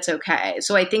something that's okay.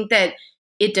 So I think that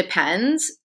it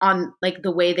depends on like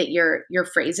the way that you're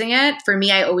phrasing it. For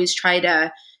me, I always try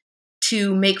to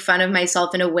make fun of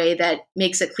myself in a way that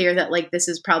makes it clear that like this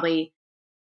is probably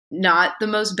not the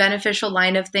most beneficial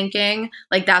line of thinking.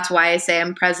 Like that's why I say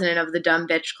I'm president of the Dumb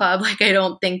Bitch Club. Like I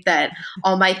don't think that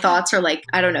all my thoughts are like,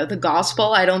 I don't know, the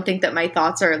gospel. I don't think that my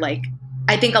thoughts are like,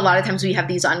 I think a lot of times we have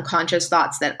these unconscious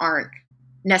thoughts that aren't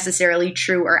necessarily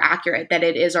true or accurate, that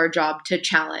it is our job to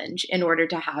challenge in order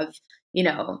to have,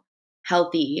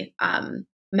 healthy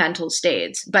mental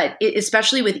states. But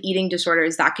especially with eating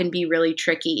disorders, that can be really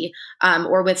tricky,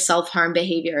 or with self-harm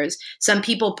behaviors. Some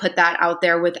people put that out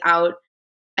there without,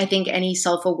 I think, any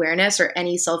self-awareness or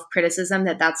any self-criticism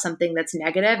that that's something that's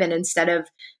negative. And instead of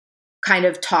kind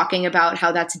of talking about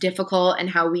how that's difficult and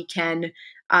how we can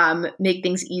make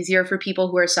things easier for people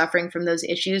who are suffering from those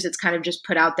issues, it's kind of just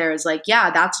put out there as like,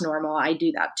 yeah, that's normal. I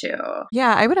do that too.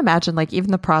 Yeah, I would imagine like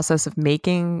even the process of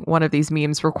making one of these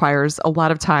memes requires a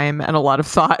lot of time and a lot of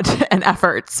thought and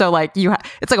effort. So like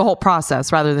it's like a whole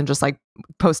process rather than just like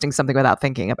posting something without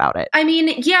thinking about it. I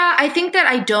mean, yeah, I think that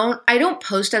I don't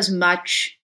post as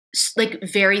much like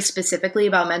very specifically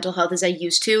about mental health as I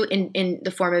used to in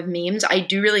the form of memes. I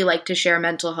do really like to share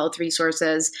mental health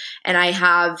resources, and I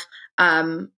have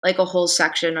like a whole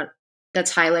section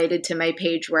that's highlighted to my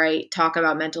page where I talk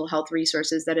about mental health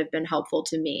resources that have been helpful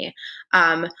to me.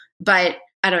 But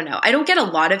I don't know. I don't get a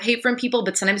lot of hate from people,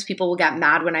 but sometimes people will get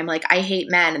mad when I'm like, I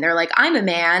hate men. And they're like, I'm a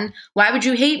man. Why would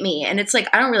you hate me? And it's like,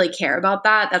 I don't really care about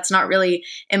that. That's not really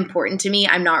important to me.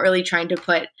 I'm not really trying to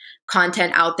put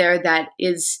content out there that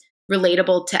is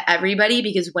relatable to everybody,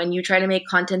 because when you try to make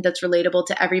content that's relatable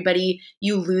to everybody,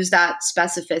 you lose that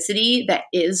specificity that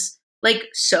is like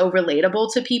so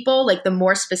relatable to people. Like the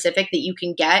more specific that you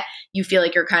can get, you feel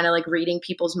like you're kind of like reading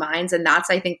people's minds. And that's,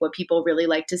 I think, what people really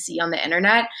like to see on the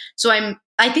internet. So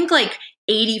I think like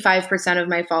 85% of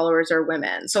my followers are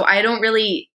women. So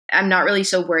I'm not really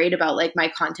so worried about like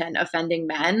my content offending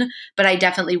men, but I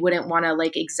definitely wouldn't want to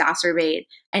like exacerbate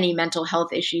any mental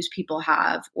health issues people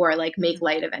have or like make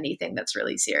light of anything that's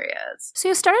really serious. So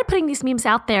you started putting these memes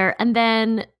out there, and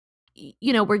then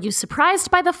were you surprised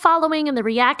by the following and the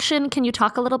reaction? Can you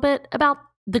talk a little bit about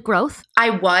the growth?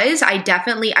 I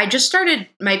just started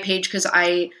my page because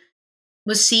I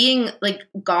was seeing like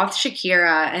Goth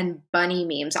Shakira and Bunny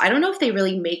memes. I don't know if they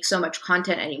really make so much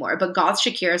content anymore, but Goth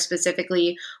Shakira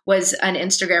specifically was an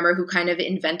Instagrammer who kind of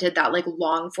invented that like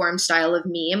long form style of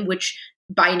meme, which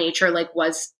by nature like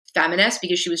was feminist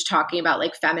because she was talking about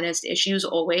like feminist issues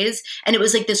always. And it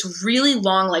was like this really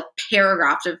long, like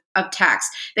paragraph of text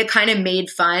that kind of made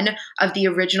fun of the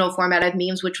original format of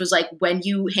memes, which was like when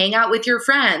you hang out with your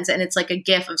friends and it's like a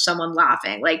gif of someone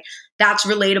laughing, like that's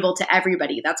relatable to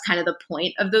everybody. That's kind of the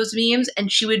point of those memes.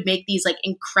 And she would make these like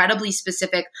incredibly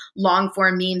specific long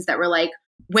form memes that were like,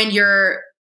 when your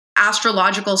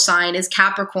astrological sign is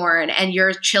Capricorn and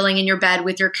you're chilling in your bed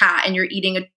with your cat and you're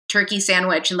eating a turkey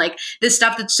sandwich, and like this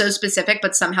stuff that's so specific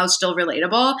but somehow still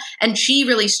relatable. And she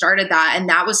really started that, and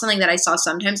that was something that I saw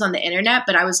sometimes on the internet,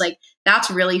 but I was like,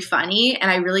 that's really funny, and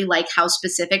I really like how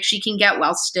specific she can get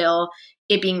while still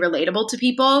it being relatable to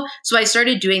people. So I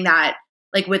started doing that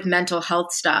like with mental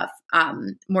health stuff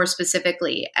more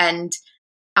specifically, and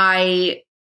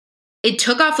it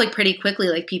took off like pretty quickly.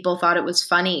 Like people thought it was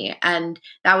funny, and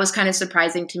that was kind of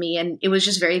surprising to me. And it was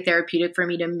just very therapeutic for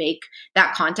me to make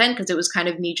that content because it was kind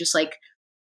of me just like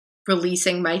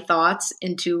releasing my thoughts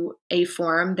into a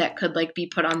form that could like be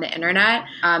put on the internet.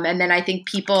 And then I think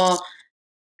people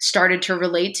started to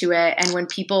relate to it. And when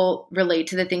people relate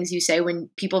to the things you say,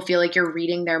 when people feel like you're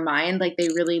reading their mind, like they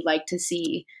really like to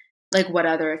see like what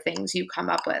other things you come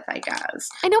up with, I guess.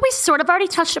 I know we sort of already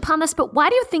touched upon this, but why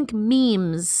do you think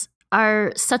memes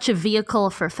are such a vehicle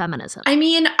for feminism? I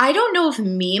mean, I don't know if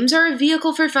memes are a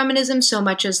vehicle for feminism so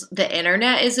much as the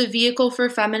internet is a vehicle for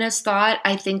feminist thought.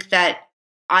 I think that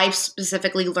I've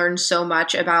specifically learned so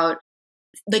much about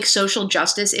like social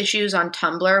justice issues on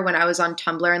Tumblr when I was on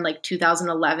Tumblr in like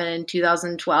 2011 and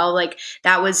 2012. Like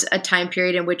that was a time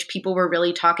period in which people were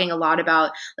really talking a lot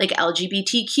about like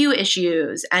LGBTQ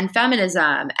issues and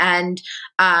feminism and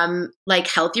like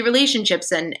healthy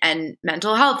relationships and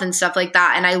mental health and stuff like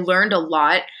that. And I learned a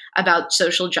lot about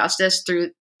social justice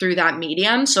through that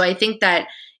medium. So I think that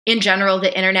in general,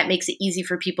 the internet makes it easy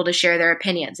for people to share their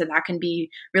opinions, and that can be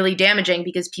really damaging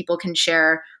because people can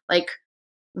share like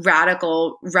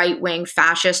radical right-wing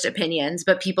fascist opinions,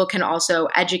 but people can also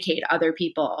educate other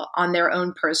people on their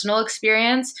own personal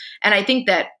experience. And I think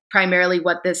that primarily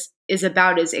what this is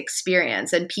about is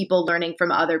experience and people learning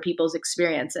from other people's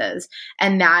experiences,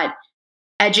 and that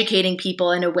educating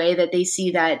people in a way that they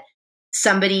see that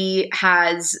somebody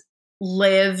has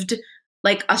lived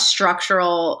like a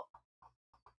structural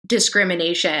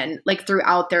discrimination like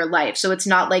throughout their life. So it's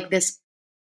not like this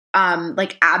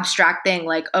like abstract thing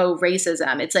like, oh,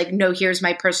 racism. It's like, no, here's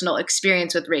my personal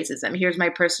experience with racism. Here's my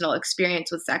personal experience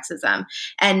with sexism.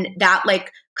 And that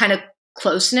like kind of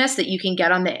closeness that you can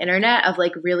get on the internet of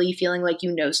like really feeling like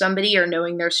you know somebody or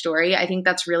knowing their story, I think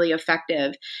that's really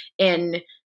effective in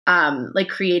like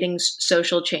creating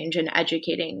social change and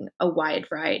educating a wide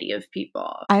variety of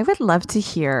people. I would love to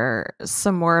hear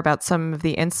some more about some of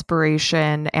the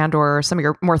inspiration and or some of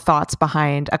your more thoughts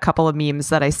behind a couple of memes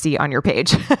that I see on your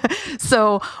page.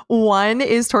 So one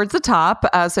is towards the top.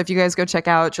 So if you guys go check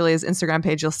out Julia's Instagram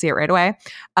page, you'll see it right away.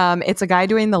 It's a guy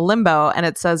doing the limbo, and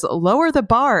it says "lower the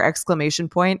bar!" !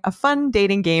 A fun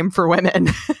dating game for women.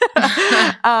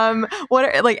 What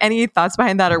are like any thoughts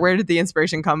behind that, or where did the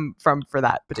inspiration come from for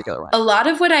that particular one? A lot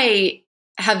of what I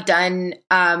have done,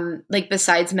 like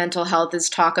besides mental health, is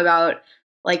talk about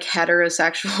like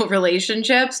heterosexual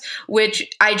relationships, which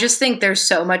I just think there's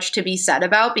so much to be said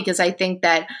about, because I think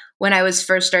that when I was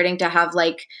first starting to have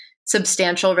like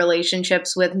substantial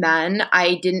relationships with men,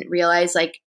 I didn't realize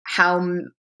like how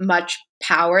much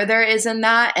power there is in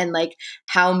that, and like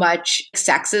how much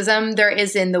sexism there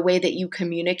is in the way that you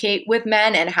communicate with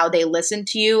men and how they listen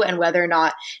to you and whether or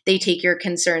not they take your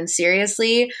concerns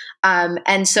seriously.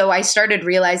 And so I started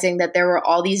realizing that there were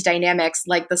all these dynamics,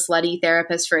 like the slutty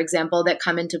therapist, for example, that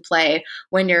come into play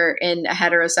when you're in a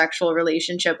heterosexual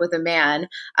relationship with a man.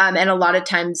 And a lot of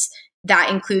times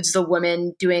that includes the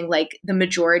woman doing like the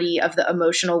majority of the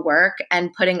emotional work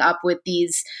and putting up with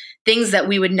these things that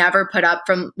we would never put up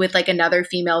with like another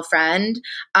female friend,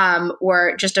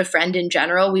 or just a friend in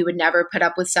general. We would never put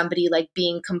up with somebody like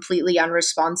being completely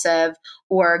unresponsive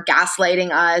or gaslighting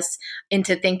us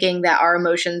into thinking that our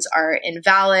emotions are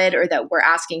invalid or that we're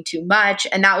asking too much.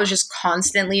 And that was just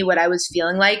constantly what I was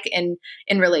feeling like in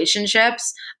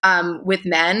relationships with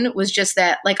men, was just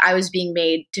that like I was being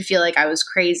made to feel like I was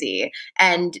crazy.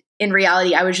 And in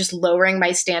reality, I was just lowering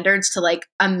my standards to like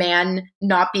a man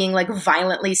not being like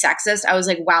violently sexist. I was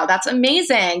like, wow, that's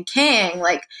amazing. King,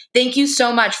 like, thank you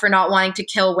so much for not wanting to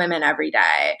kill women every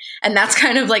day. And that's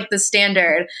kind of like the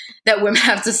standard that women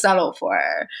have to settle for.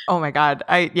 Oh my God.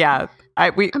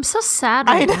 I'm so sad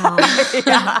right now.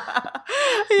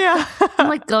 Yeah. I'm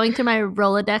like going through my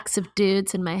Rolodex of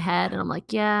dudes in my head, and I'm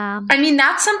like, yeah. I mean,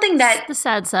 that's something that the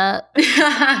sad set.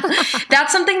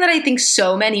 that's something that I think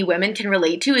so many women can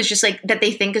relate to, is just like that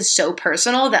they think is so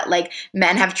personal that like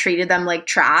men have treated them like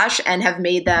trash and have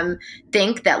made them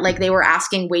think that like they were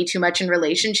asking way too much in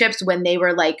relationships when they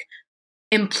were like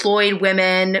employed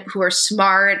women who are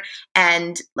smart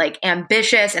and like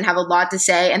ambitious and have a lot to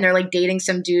say, and they're like dating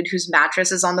some dude whose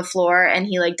mattress is on the floor and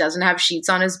he like doesn't have sheets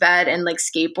on his bed and like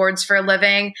skateboards for a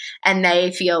living, and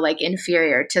they feel like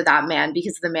inferior to that man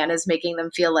because the man is making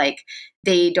them feel like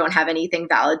they don't have anything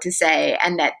valid to say,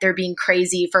 and that they're being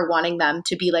crazy for wanting them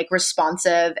to be like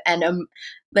responsive and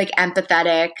like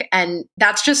empathetic. And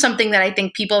that's just something that I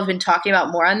think people have been talking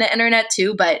about more on the internet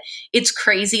too, but it's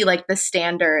crazy like the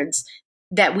standards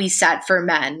that we set for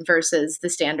men versus the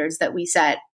standards that we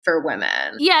set for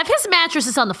women. Yeah, if his mattress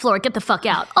is on the floor, get the fuck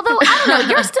out. Although I don't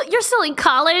know, you're still in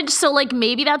college, so like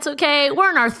maybe that's okay. We're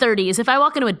in our 30s. If I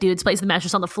walk into a dude's place with the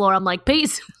mattress on the floor, I'm like,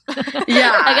 peace.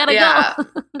 Yeah, I gotta go.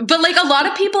 But like a lot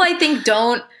of people, I think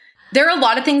don't. There are a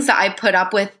lot of things that I put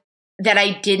up with that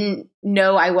I didn't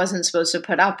know I wasn't supposed to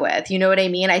put up with. You know what I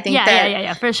mean? I think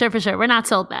yeah, for sure. We're not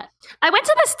sold that. I went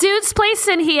to this dude's place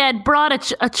and he had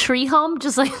brought a tree home,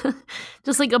 just like a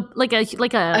trunk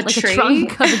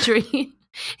of a tree.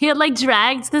 He had like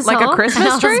dragged this like home, a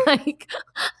Christmas tree. Like,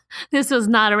 this was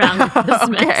not around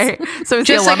Christmas. Okay. So it's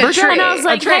just a like a lumberjack. tree. And I was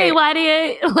like, hey, why do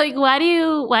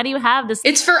you have this?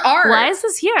 It's for art. Why is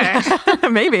this here?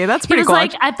 Maybe that's He pretty was cool.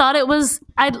 like, I thought it was.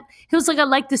 He was like, I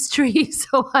like this tree,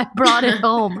 so I brought it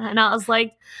home. And I was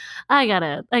like, I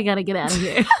gotta get out of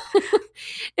here.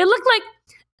 It looked like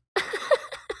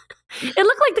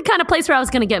the kind of place where I was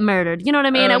gonna get murdered. You know what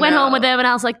I mean? Oh, I went no. home with him, and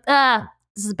I was like,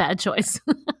 this is a bad choice.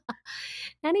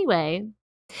 Anyway.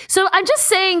 So I'm just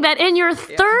saying that in your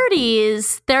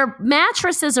 30s, their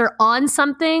mattresses are on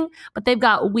something, but they've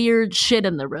got weird shit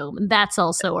in the room. And that's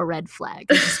also a red flag.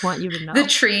 I just want you to know. The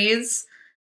trees.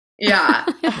 Yeah.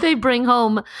 If they bring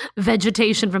home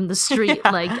vegetation from the street,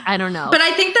 like, I don't know. But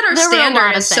I think that our There were a lot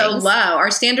standard of is so things. low. Our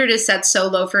standard is set so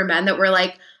low for men that we're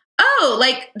like, oh,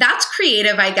 like that's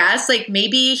creative, I guess. Like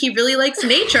maybe he really likes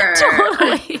nature.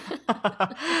 Totally.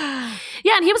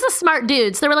 Yeah, and he was a smart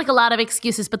dude. So there were like a lot of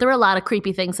excuses, but there were a lot of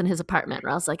creepy things in his apartment where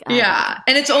I was like, oh. Yeah.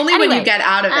 And it's only when Anyway, you get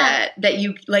out of it that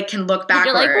you like can look backwards.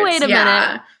 You're like, wait a Yeah.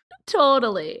 minute.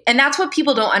 Totally. And that's what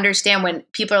people don't understand when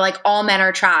people are like, all men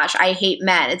are trash. I hate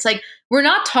men. It's like, we're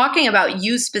not talking about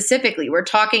you specifically. We're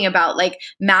talking about like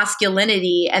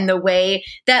masculinity and the way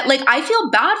that like, I feel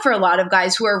bad for a lot of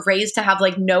guys who are raised to have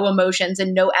like no emotions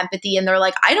and no empathy. And they're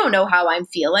like, I don't know how I'm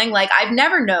feeling. Like, I've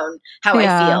never known how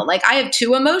I feel. Like, I have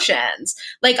two emotions.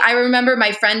 Like, I remember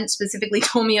my friend specifically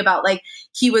told me about like,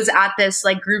 he was at this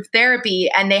like group therapy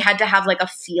and they had to have like a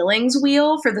feelings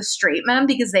wheel for the straight men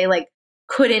because they like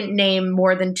couldn't name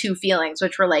more than two feelings,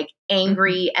 which were like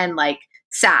angry and like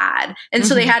sad. And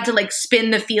so they had to like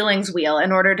spin the feelings wheel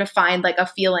in order to find like a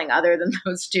feeling other than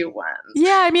those two ones.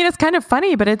 Yeah, I mean, it's kind of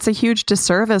funny, but it's a huge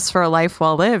disservice for a life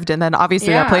well lived. And then obviously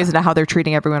that plays into how they're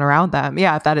treating everyone around them.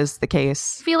 Yeah, if that is the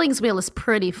case. Feelings wheel is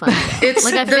pretty fun. It's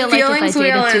like I the feel like if I feelings date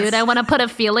wheel a dude, is- I want to put a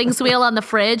feelings wheel on the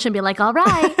fridge and be like, all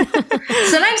right.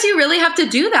 Sometimes you really have to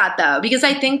do that though, because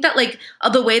I think that like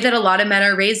the way that a lot of men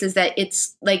are raised is that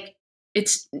it's like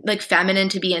feminine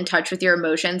to be in touch with your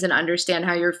emotions and understand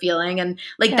how you're feeling. And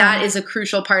like that is a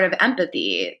crucial part of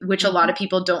empathy, which a lot of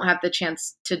people don't have the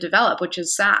chance to develop, which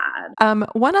is sad.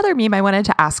 One other meme I wanted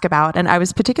to ask about, and I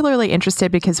was particularly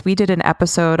interested because we did an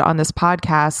episode on this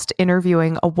podcast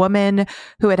interviewing a woman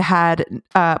who had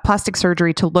plastic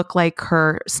surgery to look like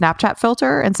her Snapchat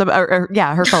filter and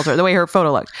her filter, the way her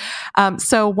photo looked.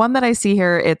 So one that I see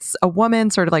here, it's a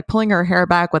woman sort of like pulling her hair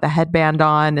back with a headband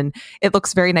on, and it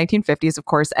looks very 1950s. Of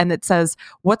course. And it says,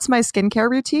 what's my skincare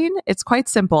routine? It's quite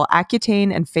simple,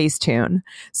 Accutane and Facetune.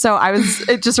 So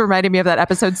it just reminded me of that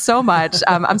episode so much.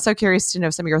 I'm so curious to know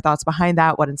some of your thoughts behind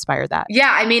that. What inspired that?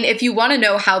 Yeah. I mean, if you want to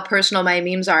know how personal my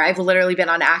memes are, I've literally been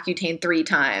on Accutane 3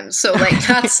 times. So like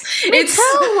that's, and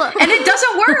it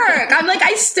doesn't work. I'm like,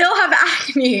 I still have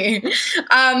acne.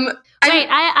 Wait,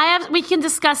 I have. We can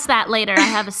discuss that later. I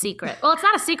have a secret. Well, it's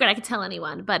not a secret. I can tell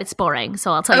anyone, but it's boring,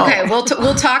 so I'll tell you. Okay,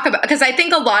 we'll talk about because I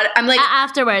think a lot. I'm like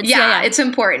afterwards. Yeah, it's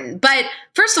important. But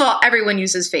first of all, everyone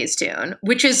uses Facetune,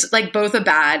 which is like both a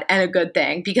bad and a good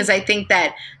thing, because I think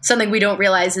that something we don't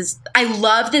realize is I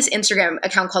love this Instagram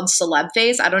account called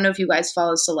Celebface. I don't know if you guys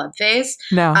follow Celebface.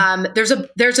 No.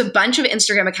 There's a bunch of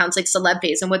Instagram accounts like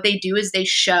Celebface, and what they do is they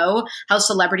show how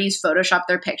celebrities Photoshop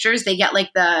their pictures. They get like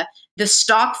the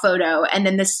stock photo and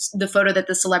then the photo that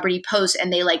the celebrity posts,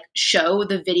 and they like show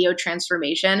the video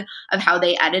transformation of how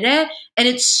they edit it. And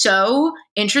it's so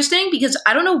interesting because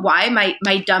I don't know why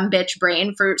my dumb bitch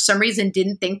brain for some reason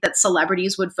didn't think that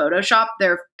celebrities would Photoshop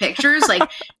their pictures. Like,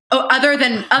 other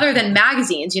than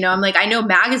magazines, you know, I'm like, I know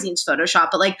magazines Photoshop,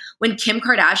 but like when Kim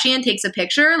Kardashian takes a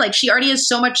picture, like she already has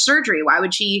so much surgery. Why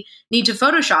would she need to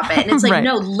Photoshop it? And it's like, Right.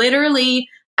 no, literally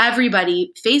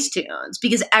everybody Facetunes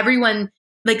because everyone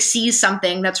like sees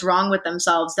something that's wrong with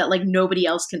themselves that like nobody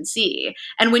else can see.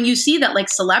 And when you see that like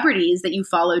celebrities that you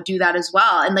follow do that as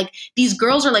well, and like these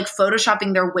girls are like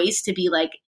Photoshopping their waist to be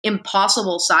like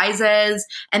impossible sizes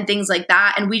and things like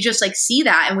that, and we just like see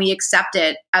that and we accept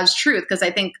it as truth because I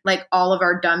think like all of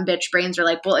our dumb bitch brains are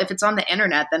like, well, if it's on the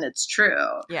internet then it's true.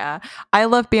 Yeah. I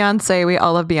love Beyonce. We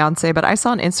all love Beyonce, but I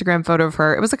saw an Instagram photo of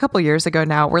her. It was a couple years ago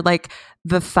now where like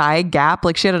the thigh gap,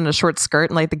 like she had on a short skirt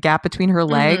and like the gap between her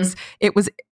legs, it was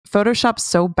photoshopped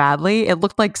so badly. It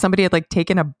looked like somebody had like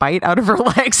taken a bite out of her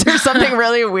legs or something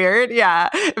really weird. Yeah.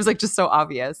 It was like just so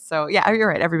obvious. So yeah, you're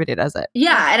right. Everybody does it.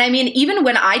 Yeah. And I mean, even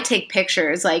when I take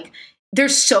pictures, like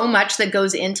there's so much that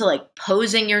goes into like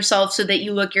posing yourself so that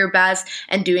you look your best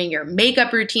and doing your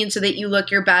makeup routine so that you look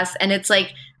your best. And it's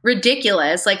like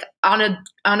ridiculous. Like on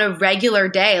a regular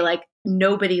day, like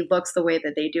nobody looks the way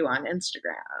that they do on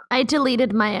Instagram. I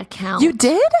deleted my account. You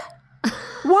did?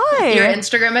 Why? Your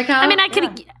Instagram account? I mean, I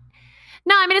could.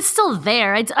 No, I mean it's still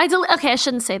there. Okay, I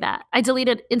shouldn't say that. I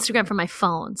deleted Instagram from my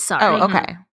phone. Sorry. Oh,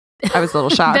 okay. I was a little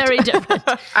shocked. Very different.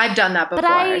 I've done that before.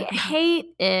 But I hate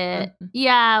it.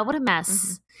 Yeah, what a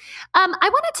mess. I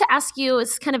wanted to ask you,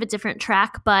 it's kind of a different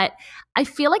track, but I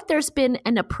feel like there's been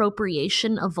an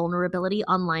appropriation of vulnerability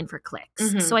online for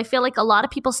clicks. So I feel like a lot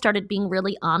of people started being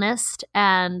really honest,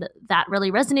 and that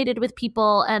really resonated with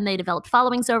people, and they developed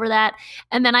followings over that.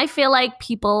 And then I feel like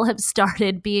people have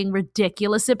started being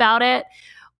ridiculous about it,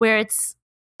 where it's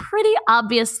pretty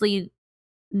obviously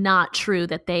not true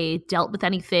that they dealt with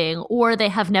anything, or they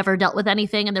have never dealt with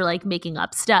anything and they're like making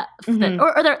up stuff that,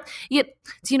 or they're, do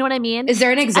you know what I mean? Is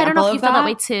there an example? I don't know if you of feel that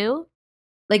way too.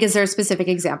 Like, is there a specific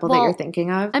example that you're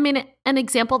thinking of? I mean, an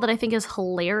example that I think is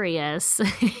hilarious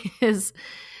is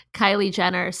Kylie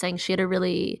Jenner saying she had a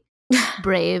really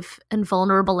brave and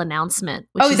vulnerable announcement.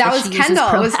 Which that was Kendall.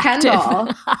 It was Kendall.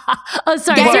 Oh,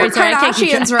 sorry. Get your sorry.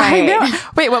 Kardashians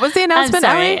right. Wait, what was the announcement?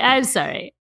 I'm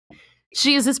sorry.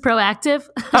 She uses Proactiv.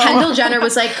 Kendall Jenner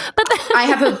was like, I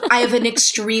have an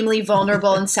extremely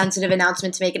vulnerable and sensitive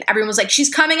announcement to make. And everyone was like,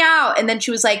 she's coming out. And then she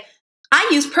was like, I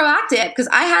use Proactiv because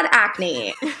I had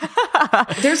acne.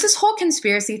 There's this whole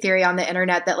conspiracy theory on the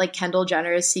internet that like Kendall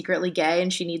Jenner is secretly gay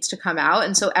and she needs to come out.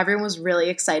 And so everyone was really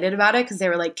excited about it because they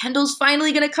were like, Kendall's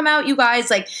finally going to come out, you guys.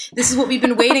 Like, this is what we've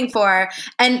been waiting for.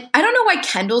 And I don't know why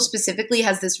Kendall specifically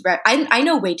has this. I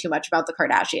know way too much about the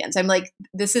Kardashians. I'm like,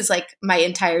 this is like my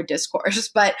entire discourse.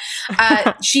 But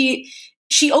she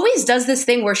always does this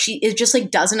thing where she is just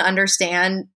like doesn't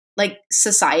understand like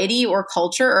society or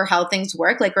culture or how things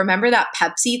work. Like, remember that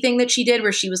Pepsi thing that she did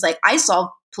where she was like, I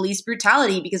solved police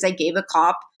brutality because I gave a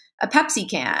cop a Pepsi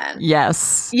can.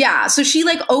 Yes. Yeah. So she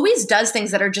like always does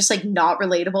things that are just like not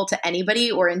relatable to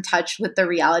anybody or in touch with the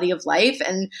reality of life.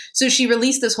 And so she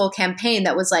released this whole campaign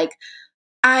that was like,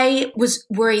 I was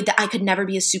worried that I could never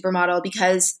be a supermodel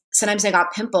because sometimes I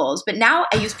got pimples, but now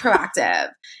I use Proactiv.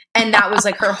 And that was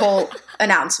like her whole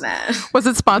announcement. Was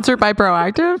it sponsored by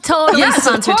Proactiv? Totally Yes,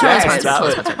 sponsored. of Totally course.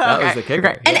 sponsored. That was the kicker.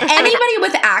 Great. And anybody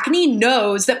with acne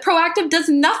knows that Proactiv does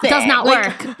nothing. Does not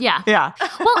Like, work. Yeah. Yeah.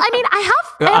 Well, I mean, I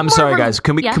have I'm more sorry, of a- guys.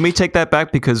 Can we take that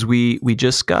back because we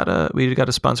just got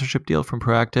a sponsorship deal from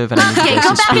Proactiv, and I need you Okay, guys go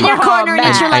to back in speak. your corner and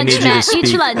eat your I lunch, need you to Matt. Eat your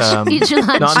speak, lunch. Eat your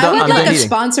lunch. No, I'm I done- would I'm like done a eating.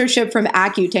 sponsorship from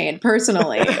Accutane,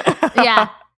 personally. Yeah.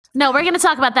 No, we're going to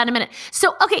talk about that in a minute.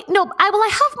 So, okay, no, I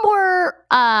have more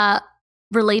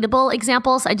relatable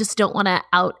examples. I just don't want to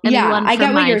out anyone. I from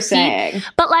get what my you're feed. saying.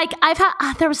 But like, I've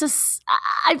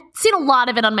seen a lot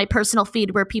of it on my personal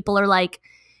feed where people are like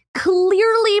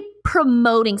clearly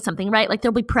promoting something, right? Like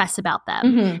there'll be press about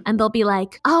them and they'll be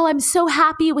like, oh, I'm so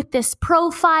happy with this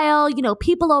profile. You know,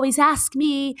 people always ask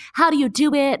me, how do you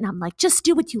do it? And I'm like, just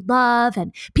do what you love.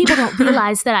 And people don't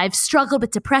realize that I've struggled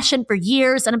with depression for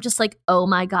years. And I'm just like, oh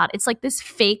my God, it's like this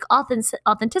fake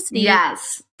authenticity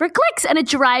yes. for clicks. And it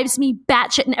drives me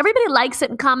batshit. And everybody likes it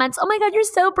and comments, oh my God, you're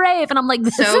so brave. And I'm like,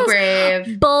 this So is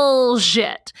brave.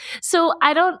 bullshit. So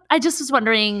I just was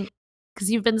wondering, because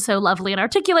you've been so lovely and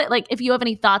articulate, like if you have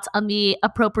any thoughts on the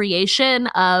appropriation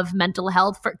of mental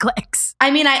health for clicks.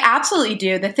 I mean, I absolutely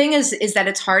do. The thing is that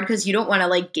it's hard because you don't want to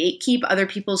like gatekeep other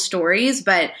people's stories,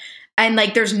 and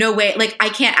like there's no way, like I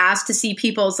can't ask to see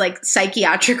people's like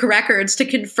psychiatric records to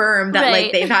confirm that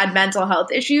like they've had mental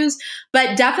health issues.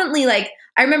 But definitely like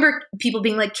I remember people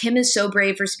being like, Kim is so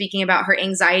brave for speaking about her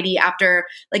anxiety after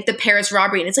like the Paris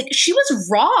robbery. And it's like, she was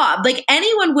robbed. Like I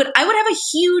would have a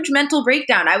huge mental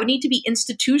breakdown. I would need to be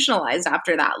institutionalized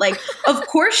after that. Like, of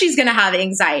course she's going to have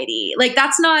anxiety. Like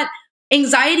that's not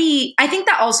anxiety. I think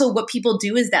that also what people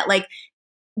do is that like,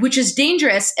 which is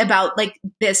dangerous about like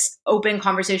this open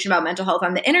conversation about mental health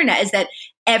on the internet, is that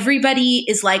everybody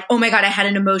is like, oh my God, I had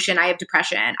an emotion. I have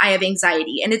depression. I have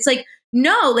anxiety. And it's like,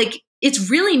 no, like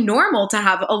it's really normal to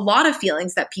have a lot of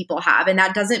feelings that people have. And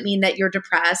that doesn't mean that you're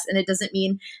depressed, and it doesn't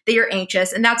mean that you're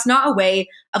anxious. And that's not a way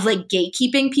of like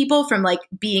gatekeeping people from like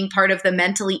being part of the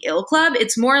mentally ill club.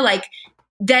 It's more like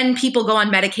then people go on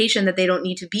medication that they don't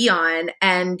need to be on.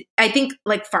 And I think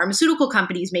like pharmaceutical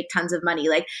companies make tons of money.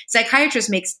 Like psychiatrists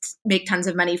make tons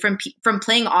of money from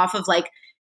playing off of like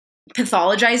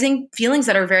pathologizing feelings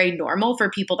that are very normal for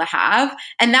people to have.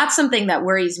 And that's something that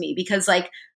worries me because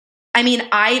like, I mean,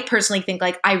 I personally think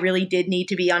like I really did need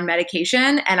to be on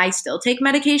medication, and I still take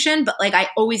medication, but like I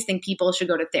always think people should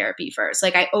go to therapy first.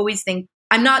 Like I always think,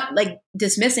 I'm not like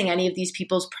dismissing any of these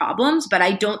people's problems, but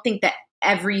I don't think that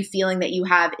every feeling that you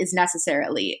have is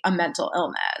necessarily a mental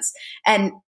illness.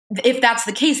 And if that's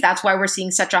the case, that's why we're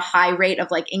seeing such a high rate of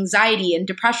like anxiety and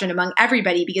depression among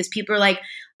everybody, because people are like,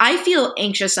 I feel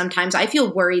anxious sometimes. I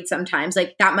feel worried sometimes.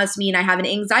 Like that must mean I have an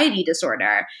anxiety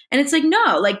disorder. And it's like,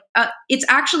 no, like it's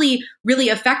actually really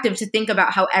effective to think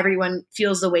about how everyone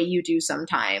feels the way you do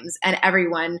sometimes. And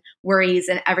everyone worries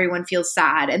and everyone feels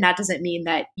sad. And that doesn't mean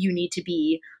that you need to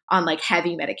be on like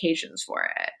heavy medications for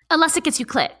it. Unless it gets you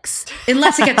clicks.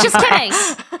 Unless it gets Just kidding.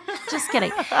 Just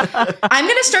kidding. I'm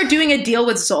going to start doing a deal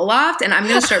with Zoloft, and I'm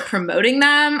going to start promoting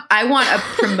them. I want a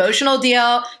promotional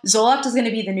deal. Zoloft is going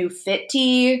to be the new Fit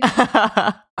tea.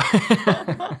 I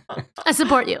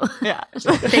support you. Yeah.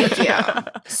 Thank you.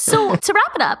 So to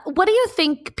wrap it up, what do you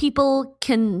think people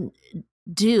can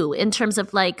do in terms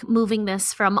of like moving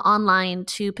this from online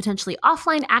to potentially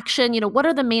offline action? You know, what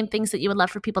are the main things that you would love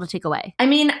for people to take away? I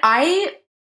mean, I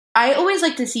always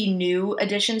like to see new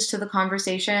additions to the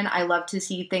conversation. I love to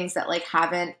see things that like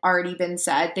haven't already been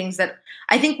said, things that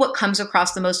I think what comes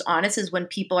across the most honest is when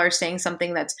people are saying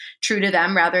something that's true to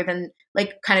them rather than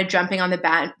like kind of jumping on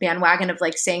the bandwagon of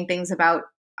like saying things about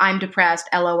I'm depressed,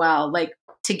 LOL, like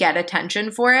to get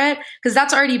attention for it. Because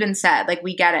that's already been said. Like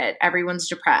we get it. Everyone's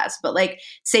depressed. But like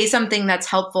say something that's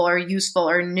helpful or useful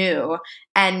or new.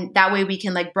 And that way we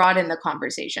can like broaden the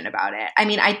conversation about it. I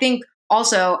mean, I think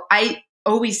also I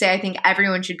always say I think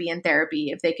everyone should be in therapy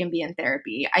if they can be in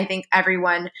therapy. I think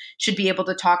everyone should be able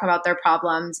to talk about their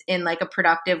problems in like a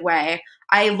productive way.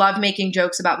 I love making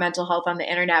jokes about mental health on the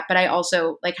internet, but I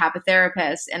also like have a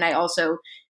therapist, and I also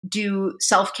do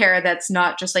self-care that's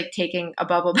not just like taking a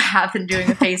bubble bath and doing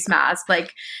a face mask,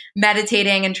 like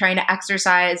meditating and trying to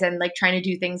exercise and like trying to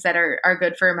do things that are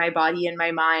good for my body and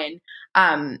my mind.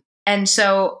 And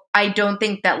so I don't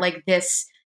think that like this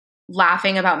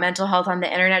laughing about mental health on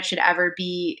the internet should ever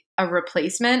be a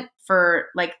replacement for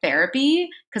like therapy,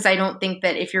 because I don't think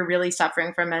that if you're really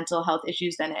suffering from mental health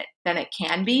issues, then it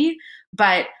can be.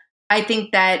 But I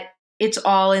think that it's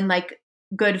all in like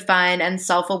good fun and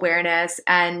self-awareness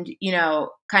and, you know,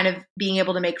 kind of being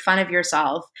able to make fun of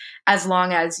yourself, as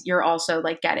long as you're also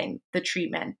like getting the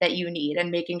treatment that you need and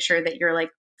making sure that you're like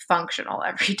functional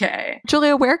every day.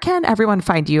 Julia, where can everyone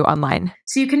find you online?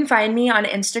 So you can find me on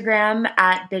Instagram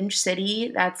at Binge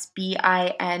City. That's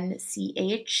BINCHCITY.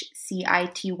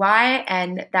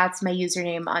 And that's my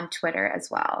username on Twitter as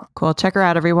well. Cool. Check her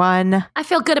out, everyone. I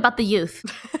feel good about the youth.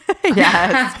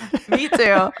 Yes, me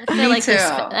too. I feel Me like too.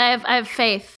 I have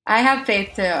faith. I have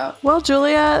faith too. Well,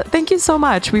 Julia, thank you so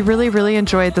much. We really, really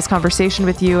enjoyed this conversation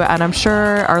with you, and I'm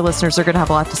sure our listeners are going to have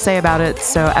a lot to say about it.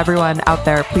 So everyone out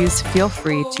there, please feel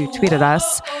free to tweet at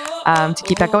us to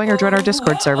keep that going, or join our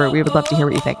Discord server. We would love to hear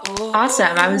what you think.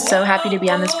 Awesome. I was so happy to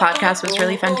be on this podcast. It was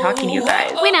really fun talking to you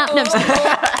guys. We know. No, I'm just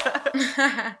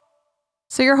kidding.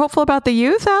 So you're hopeful about the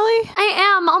youth, Allie?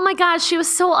 I am. Oh my gosh, she was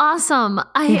so awesome.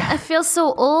 I feel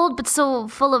so old, but so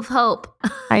full of hope.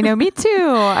 I know, me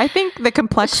too. I think the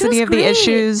complexity of the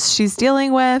issues she's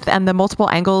dealing with and the multiple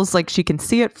angles like she can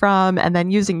see it from, and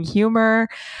then using humor.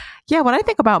 Yeah, when I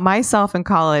think about myself in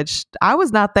college, I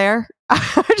was not there.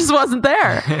 I just wasn't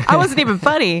there. I wasn't even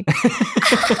funny.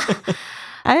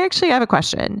 I actually have a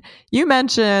question. You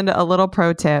mentioned a little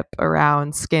pro tip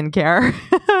around skincare.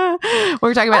 We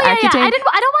were talking about Accutane. Yeah. I don't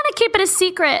want to keep it a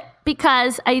secret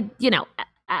because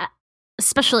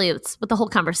especially it's what the whole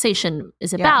conversation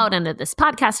is about and this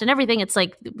podcast and everything. It's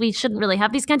like, we shouldn't really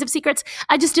have these kinds of secrets.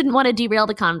 I just didn't want to derail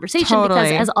the conversation because,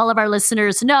 as all of our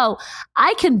listeners know,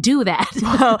 I can do that.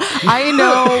 Well, I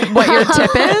know what your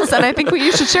tip is, and I think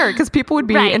you should share it because people would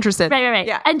be interested. Right.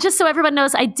 Yeah. And just so everyone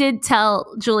knows, I did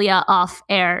tell Julia off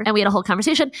air and we had a whole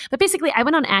conversation. But basically, I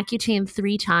went on Accutane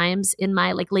 3 times in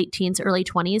my late teens, early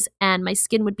 20s, and my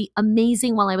skin would be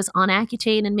amazing while I was on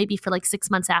Accutane and maybe for 6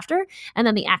 months after. And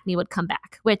then the acne would come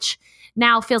back, which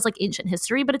now feels like ancient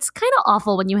history, but it's kind of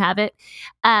awful when you have it.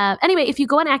 Anyway, if you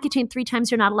go on Accutane 3 times,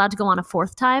 you're not allowed to go on a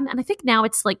 4th time. And I think now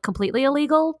it's completely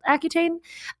illegal, Accutane.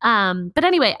 But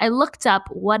anyway, I looked up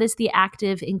what is the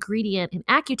active ingredient in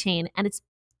Accutane, and it's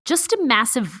just a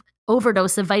massive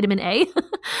overdose of vitamin A.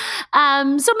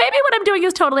 So maybe what I'm doing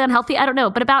is totally unhealthy. I don't know.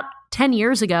 But about 10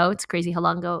 years ago, it's crazy how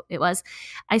long ago it was,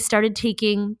 I started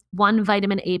taking 1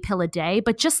 vitamin A pill a day,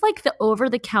 but just the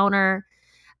over-the-counter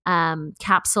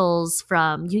capsules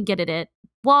from, you can get it at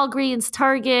Walgreens,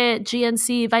 Target,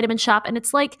 GNC, Vitamin Shop, and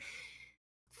it's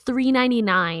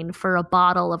 $3.99 for a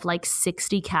bottle of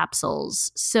 60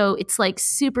 capsules. So it's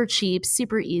super cheap,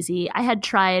 super easy. I had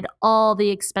tried all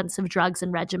the expensive drugs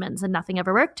and regimens and nothing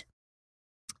ever worked.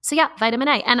 So yeah, vitamin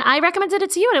A. And I recommended it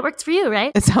to you and it worked for you,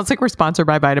 right? It sounds like we're sponsored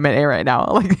by Vitamin A right now.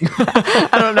 I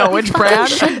don't know which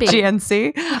brand,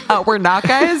 GNC. We're not,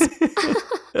 guys.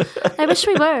 I wish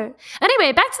we were.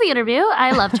 Anyway, back to the interview.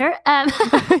 I loved her.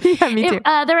 Yeah, me too.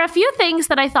 There are a few things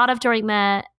that I thought of during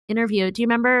the interview. Do you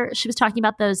remember she was talking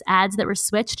about those ads that were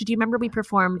switched? Do you remember we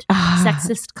performed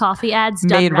sexist coffee ads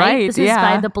done Made right? This is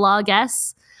by the blog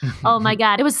S. Oh my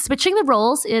God. It was switching the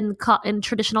roles in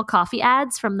traditional coffee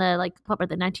ads from the, what were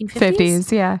the 1950s?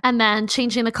 50s, yeah. And then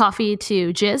changing the coffee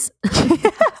to jizz.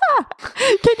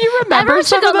 Can you remember Everyone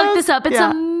should go look those? this up. It's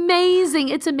amazing.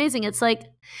 It's amazing. It's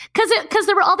because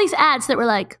there were all these ads that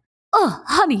were oh,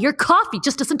 honey, your coffee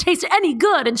just doesn't taste any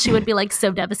good. And she would be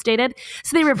so devastated.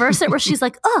 So they reverse it where she's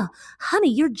oh,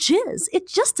 honey, your jizz, it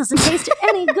just doesn't taste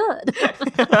any good.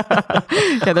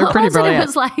 Yeah, they're pretty brilliant.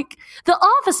 It was The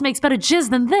Office makes better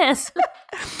jizz than this.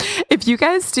 If you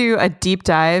guys do a deep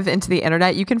dive into the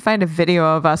internet, you can find a video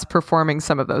of us performing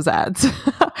some of those ads.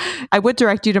 I would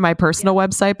direct you to my personal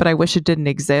website, but I wish it didn't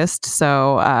exist.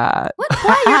 So Why?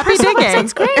 happy digging.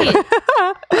 Website's great.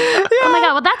 Oh my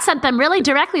God. Well, that sent them really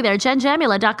directly there.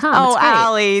 JenJamula.com. Oh,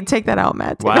 Allie, take that out,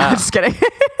 Matt. Wow. No, I'm just kidding.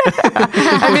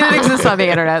 I mean, it exists on the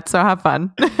internet, so have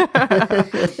fun.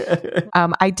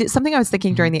 I did something I was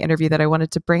thinking during the interview that I wanted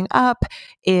to bring up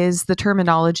is the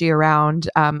terminology around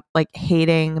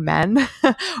hating men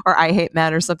or I hate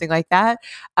men or something like that.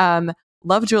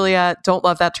 Love Julia, don't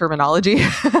love that terminology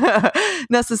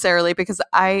necessarily, because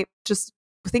I just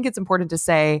think it's important to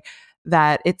say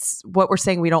that it's what we're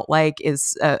saying we don't like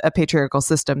is a patriarchal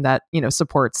system that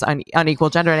supports unequal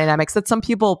gender dynamics that some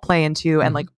people play into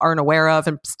and aren't aware of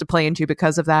and to play into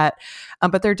because of that.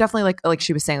 But there are definitely like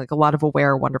she was saying a lot of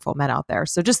aware, wonderful men out there.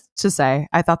 So just to say,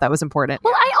 I thought that was important.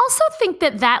 Well, I also think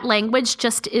that language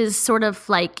just is sort of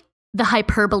the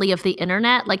hyperbole of the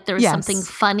internet. There's something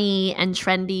funny and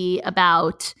trendy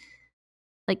about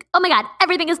oh my God,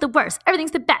 everything is the worst.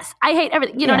 Everything's the best. I hate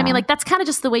everything. You know what I mean? That's kind of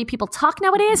just the way people talk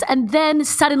nowadays. And then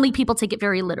suddenly people take it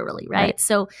very literally, right?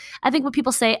 So I think when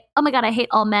people say, oh my God, I hate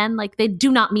all men, they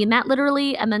do not mean that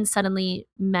literally. And then suddenly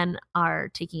men are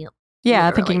taking it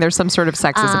literally. Thinking there's some sort of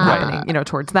sexism happening,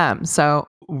 towards them. So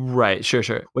right,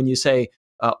 sure. When you say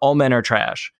all men are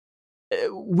trash,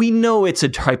 we know it's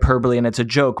a hyperbole and it's a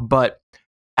joke, but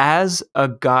as a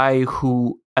guy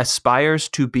who aspires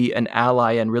to be an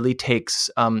ally and really takes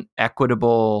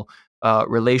equitable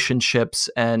relationships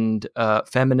and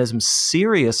feminism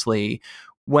seriously,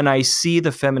 when I see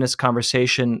the feminist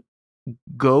conversation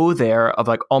go there of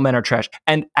all men are trash,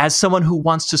 and as someone who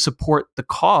wants to support the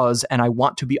cause and I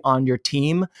want to be on your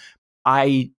team,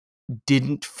 I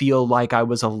didn't feel like I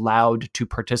was allowed to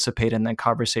participate in that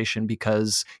conversation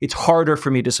because it's harder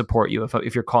for me to support you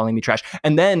if you're calling me trash.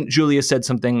 And then Julia said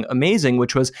something amazing,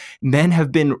 which was men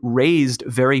have been raised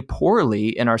very poorly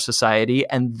in our society.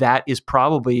 And that is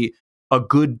probably a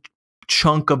good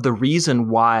chunk of the reason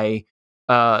why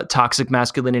toxic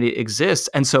masculinity exists.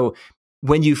 And so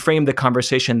when you frame the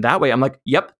conversation that way, I'm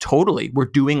yep, totally. We're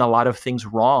doing a lot of things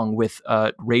wrong with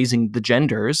raising the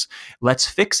genders. Let's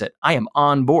fix it. I am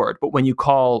on board. But when you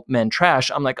call men trash,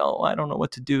 I'm oh, I don't know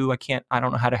what to do. I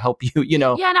don't know how to help you,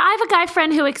 Yeah, and I have a guy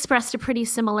friend who expressed a pretty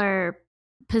similar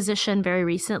position very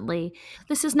recently.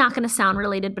 This is not going to sound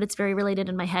related, but it's very related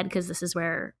in my head because this is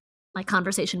where my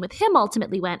conversation with him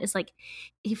ultimately went, is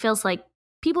he feels like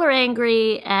people are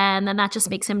angry and then that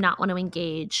just makes him not want to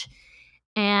engage.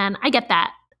 And I get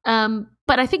that.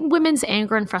 But I think women's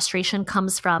anger and frustration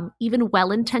comes from even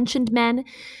well-intentioned men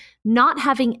not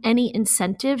having any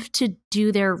incentive to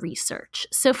do their research.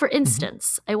 So for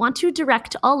instance, I want to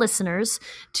direct all listeners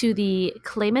to the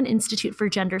Clayman Institute for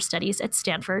Gender Studies at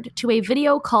Stanford to a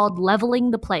video called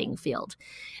Leveling the Playing Field.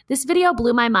 This video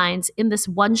blew my mind. In this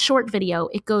one short video,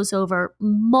 it goes over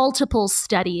multiple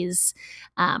studies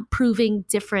proving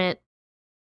different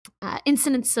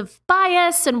incidents of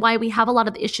bias and why we have a lot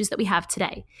of the issues that we have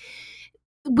today.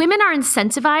 Women are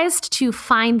incentivized to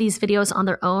find these videos on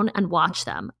their own and watch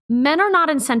them. Men are not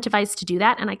incentivized to do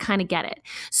that, and I kind of get it.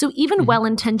 So even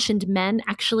well-intentioned men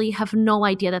actually have no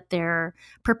idea that they're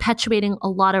perpetuating a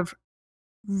lot of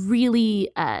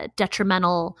really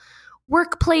detrimental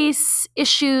workplace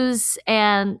issues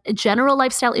and general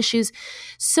lifestyle issues.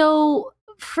 So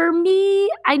for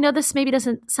me, I know this maybe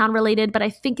doesn't sound related, but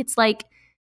I think it's like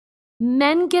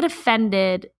men get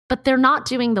offended, but they're not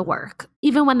doing the work,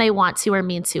 even when they want to or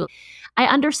mean to. I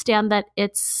understand that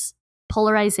it's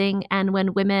polarizing, and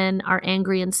when women are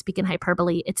angry and speak in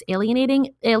hyperbole, it's alienating,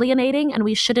 and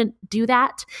we shouldn't do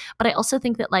that. But I also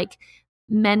think that like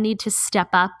men need to step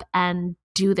up and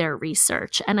do their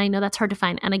research. And I know that's hard to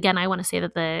find. And again, I want to say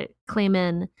that the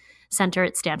Clayman Center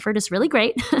at Stanford is really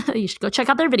great. You should go check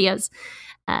out their videos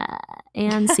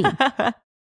and see. I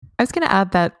was going to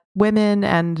add that women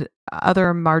and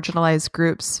other marginalized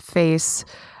groups face,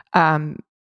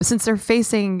 since they're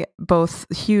facing both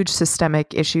huge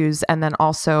systemic issues and then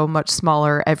also much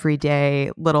smaller everyday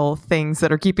little things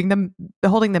that are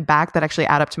holding them back that actually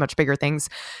add up to much bigger things,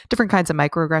 different kinds of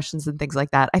microaggressions and things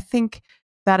like that. I think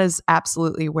that is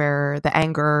absolutely where the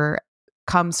anger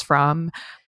comes from.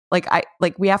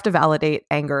 We have to validate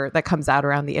anger that comes out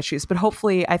around the issues, but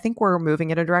hopefully I think we're moving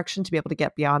in a direction to be able to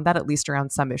get beyond that, at least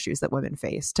around some issues that women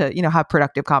face, to, have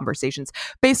productive conversations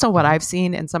based on what I've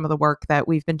seen in some of the work that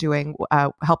we've been doing,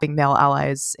 helping male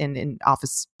allies in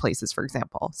office places, for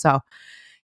example. So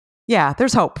yeah,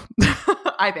 there's hope,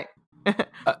 I think.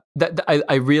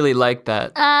 I really like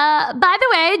that. By the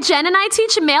way, Jen and I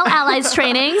teach male allies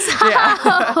trainings.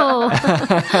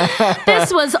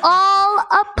 This was all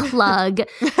a plug.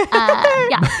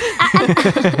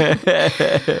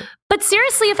 But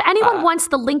seriously, if anyone wants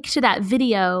the link to that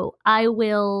video, I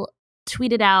will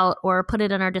tweet it out or put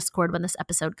it in our Discord when this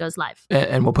episode goes live.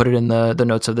 And we'll put it in the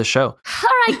notes of the show.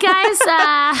 All right, guys.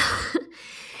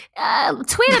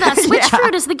 Tweet at us. Which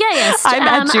fruit is the gayest? I'm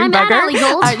at JuneBugger.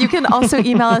 Gold. You can also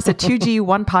email us at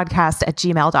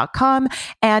 2G1podcast@gmail.com.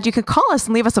 And you can call us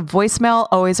and leave us a voicemail.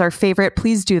 Always our favorite.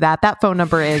 Please do that. That phone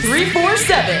number is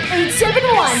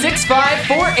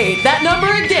 347-871-6548. That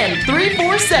number again,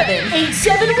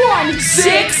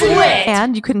 347-871-6LIT.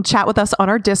 And you can chat with us on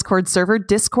our Discord server,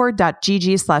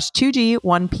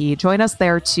 discord.gg/2G1P. Join us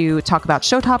there to talk about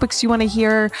show topics you want to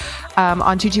hear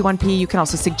on 2G1P. You can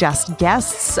also suggest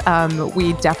guests.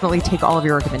 We definitely take all of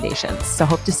your recommendations. So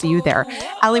hope to see you there.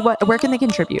 Allie, where can they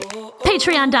contribute?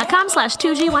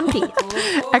 Patreon.com/2G1P.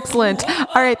 Excellent.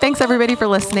 All right. Thanks everybody for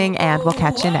listening, and we'll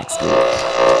catch you next week.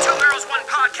 Two Girls, One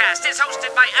Podcast is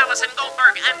hosted by Allison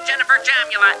Goldberg and Jennifer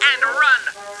Jamula and run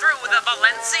through the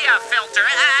Valencia filter.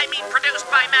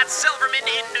 Produced by Matt Silverman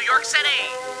in New York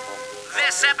City.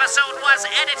 This episode was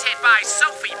edited by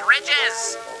Sophie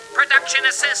Bridges. Production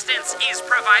assistance is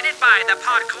provided by the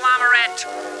Podglomerate.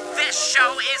 This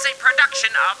show is a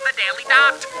production of The Daily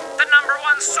Dot, the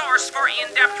 #1 source for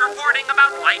in-depth reporting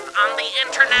about life on the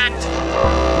internet.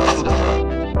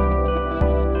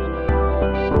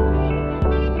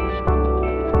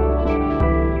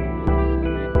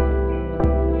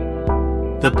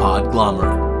 The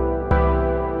Podglomerate.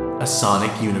 A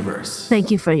sonic universe.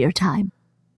 Thank you for your time.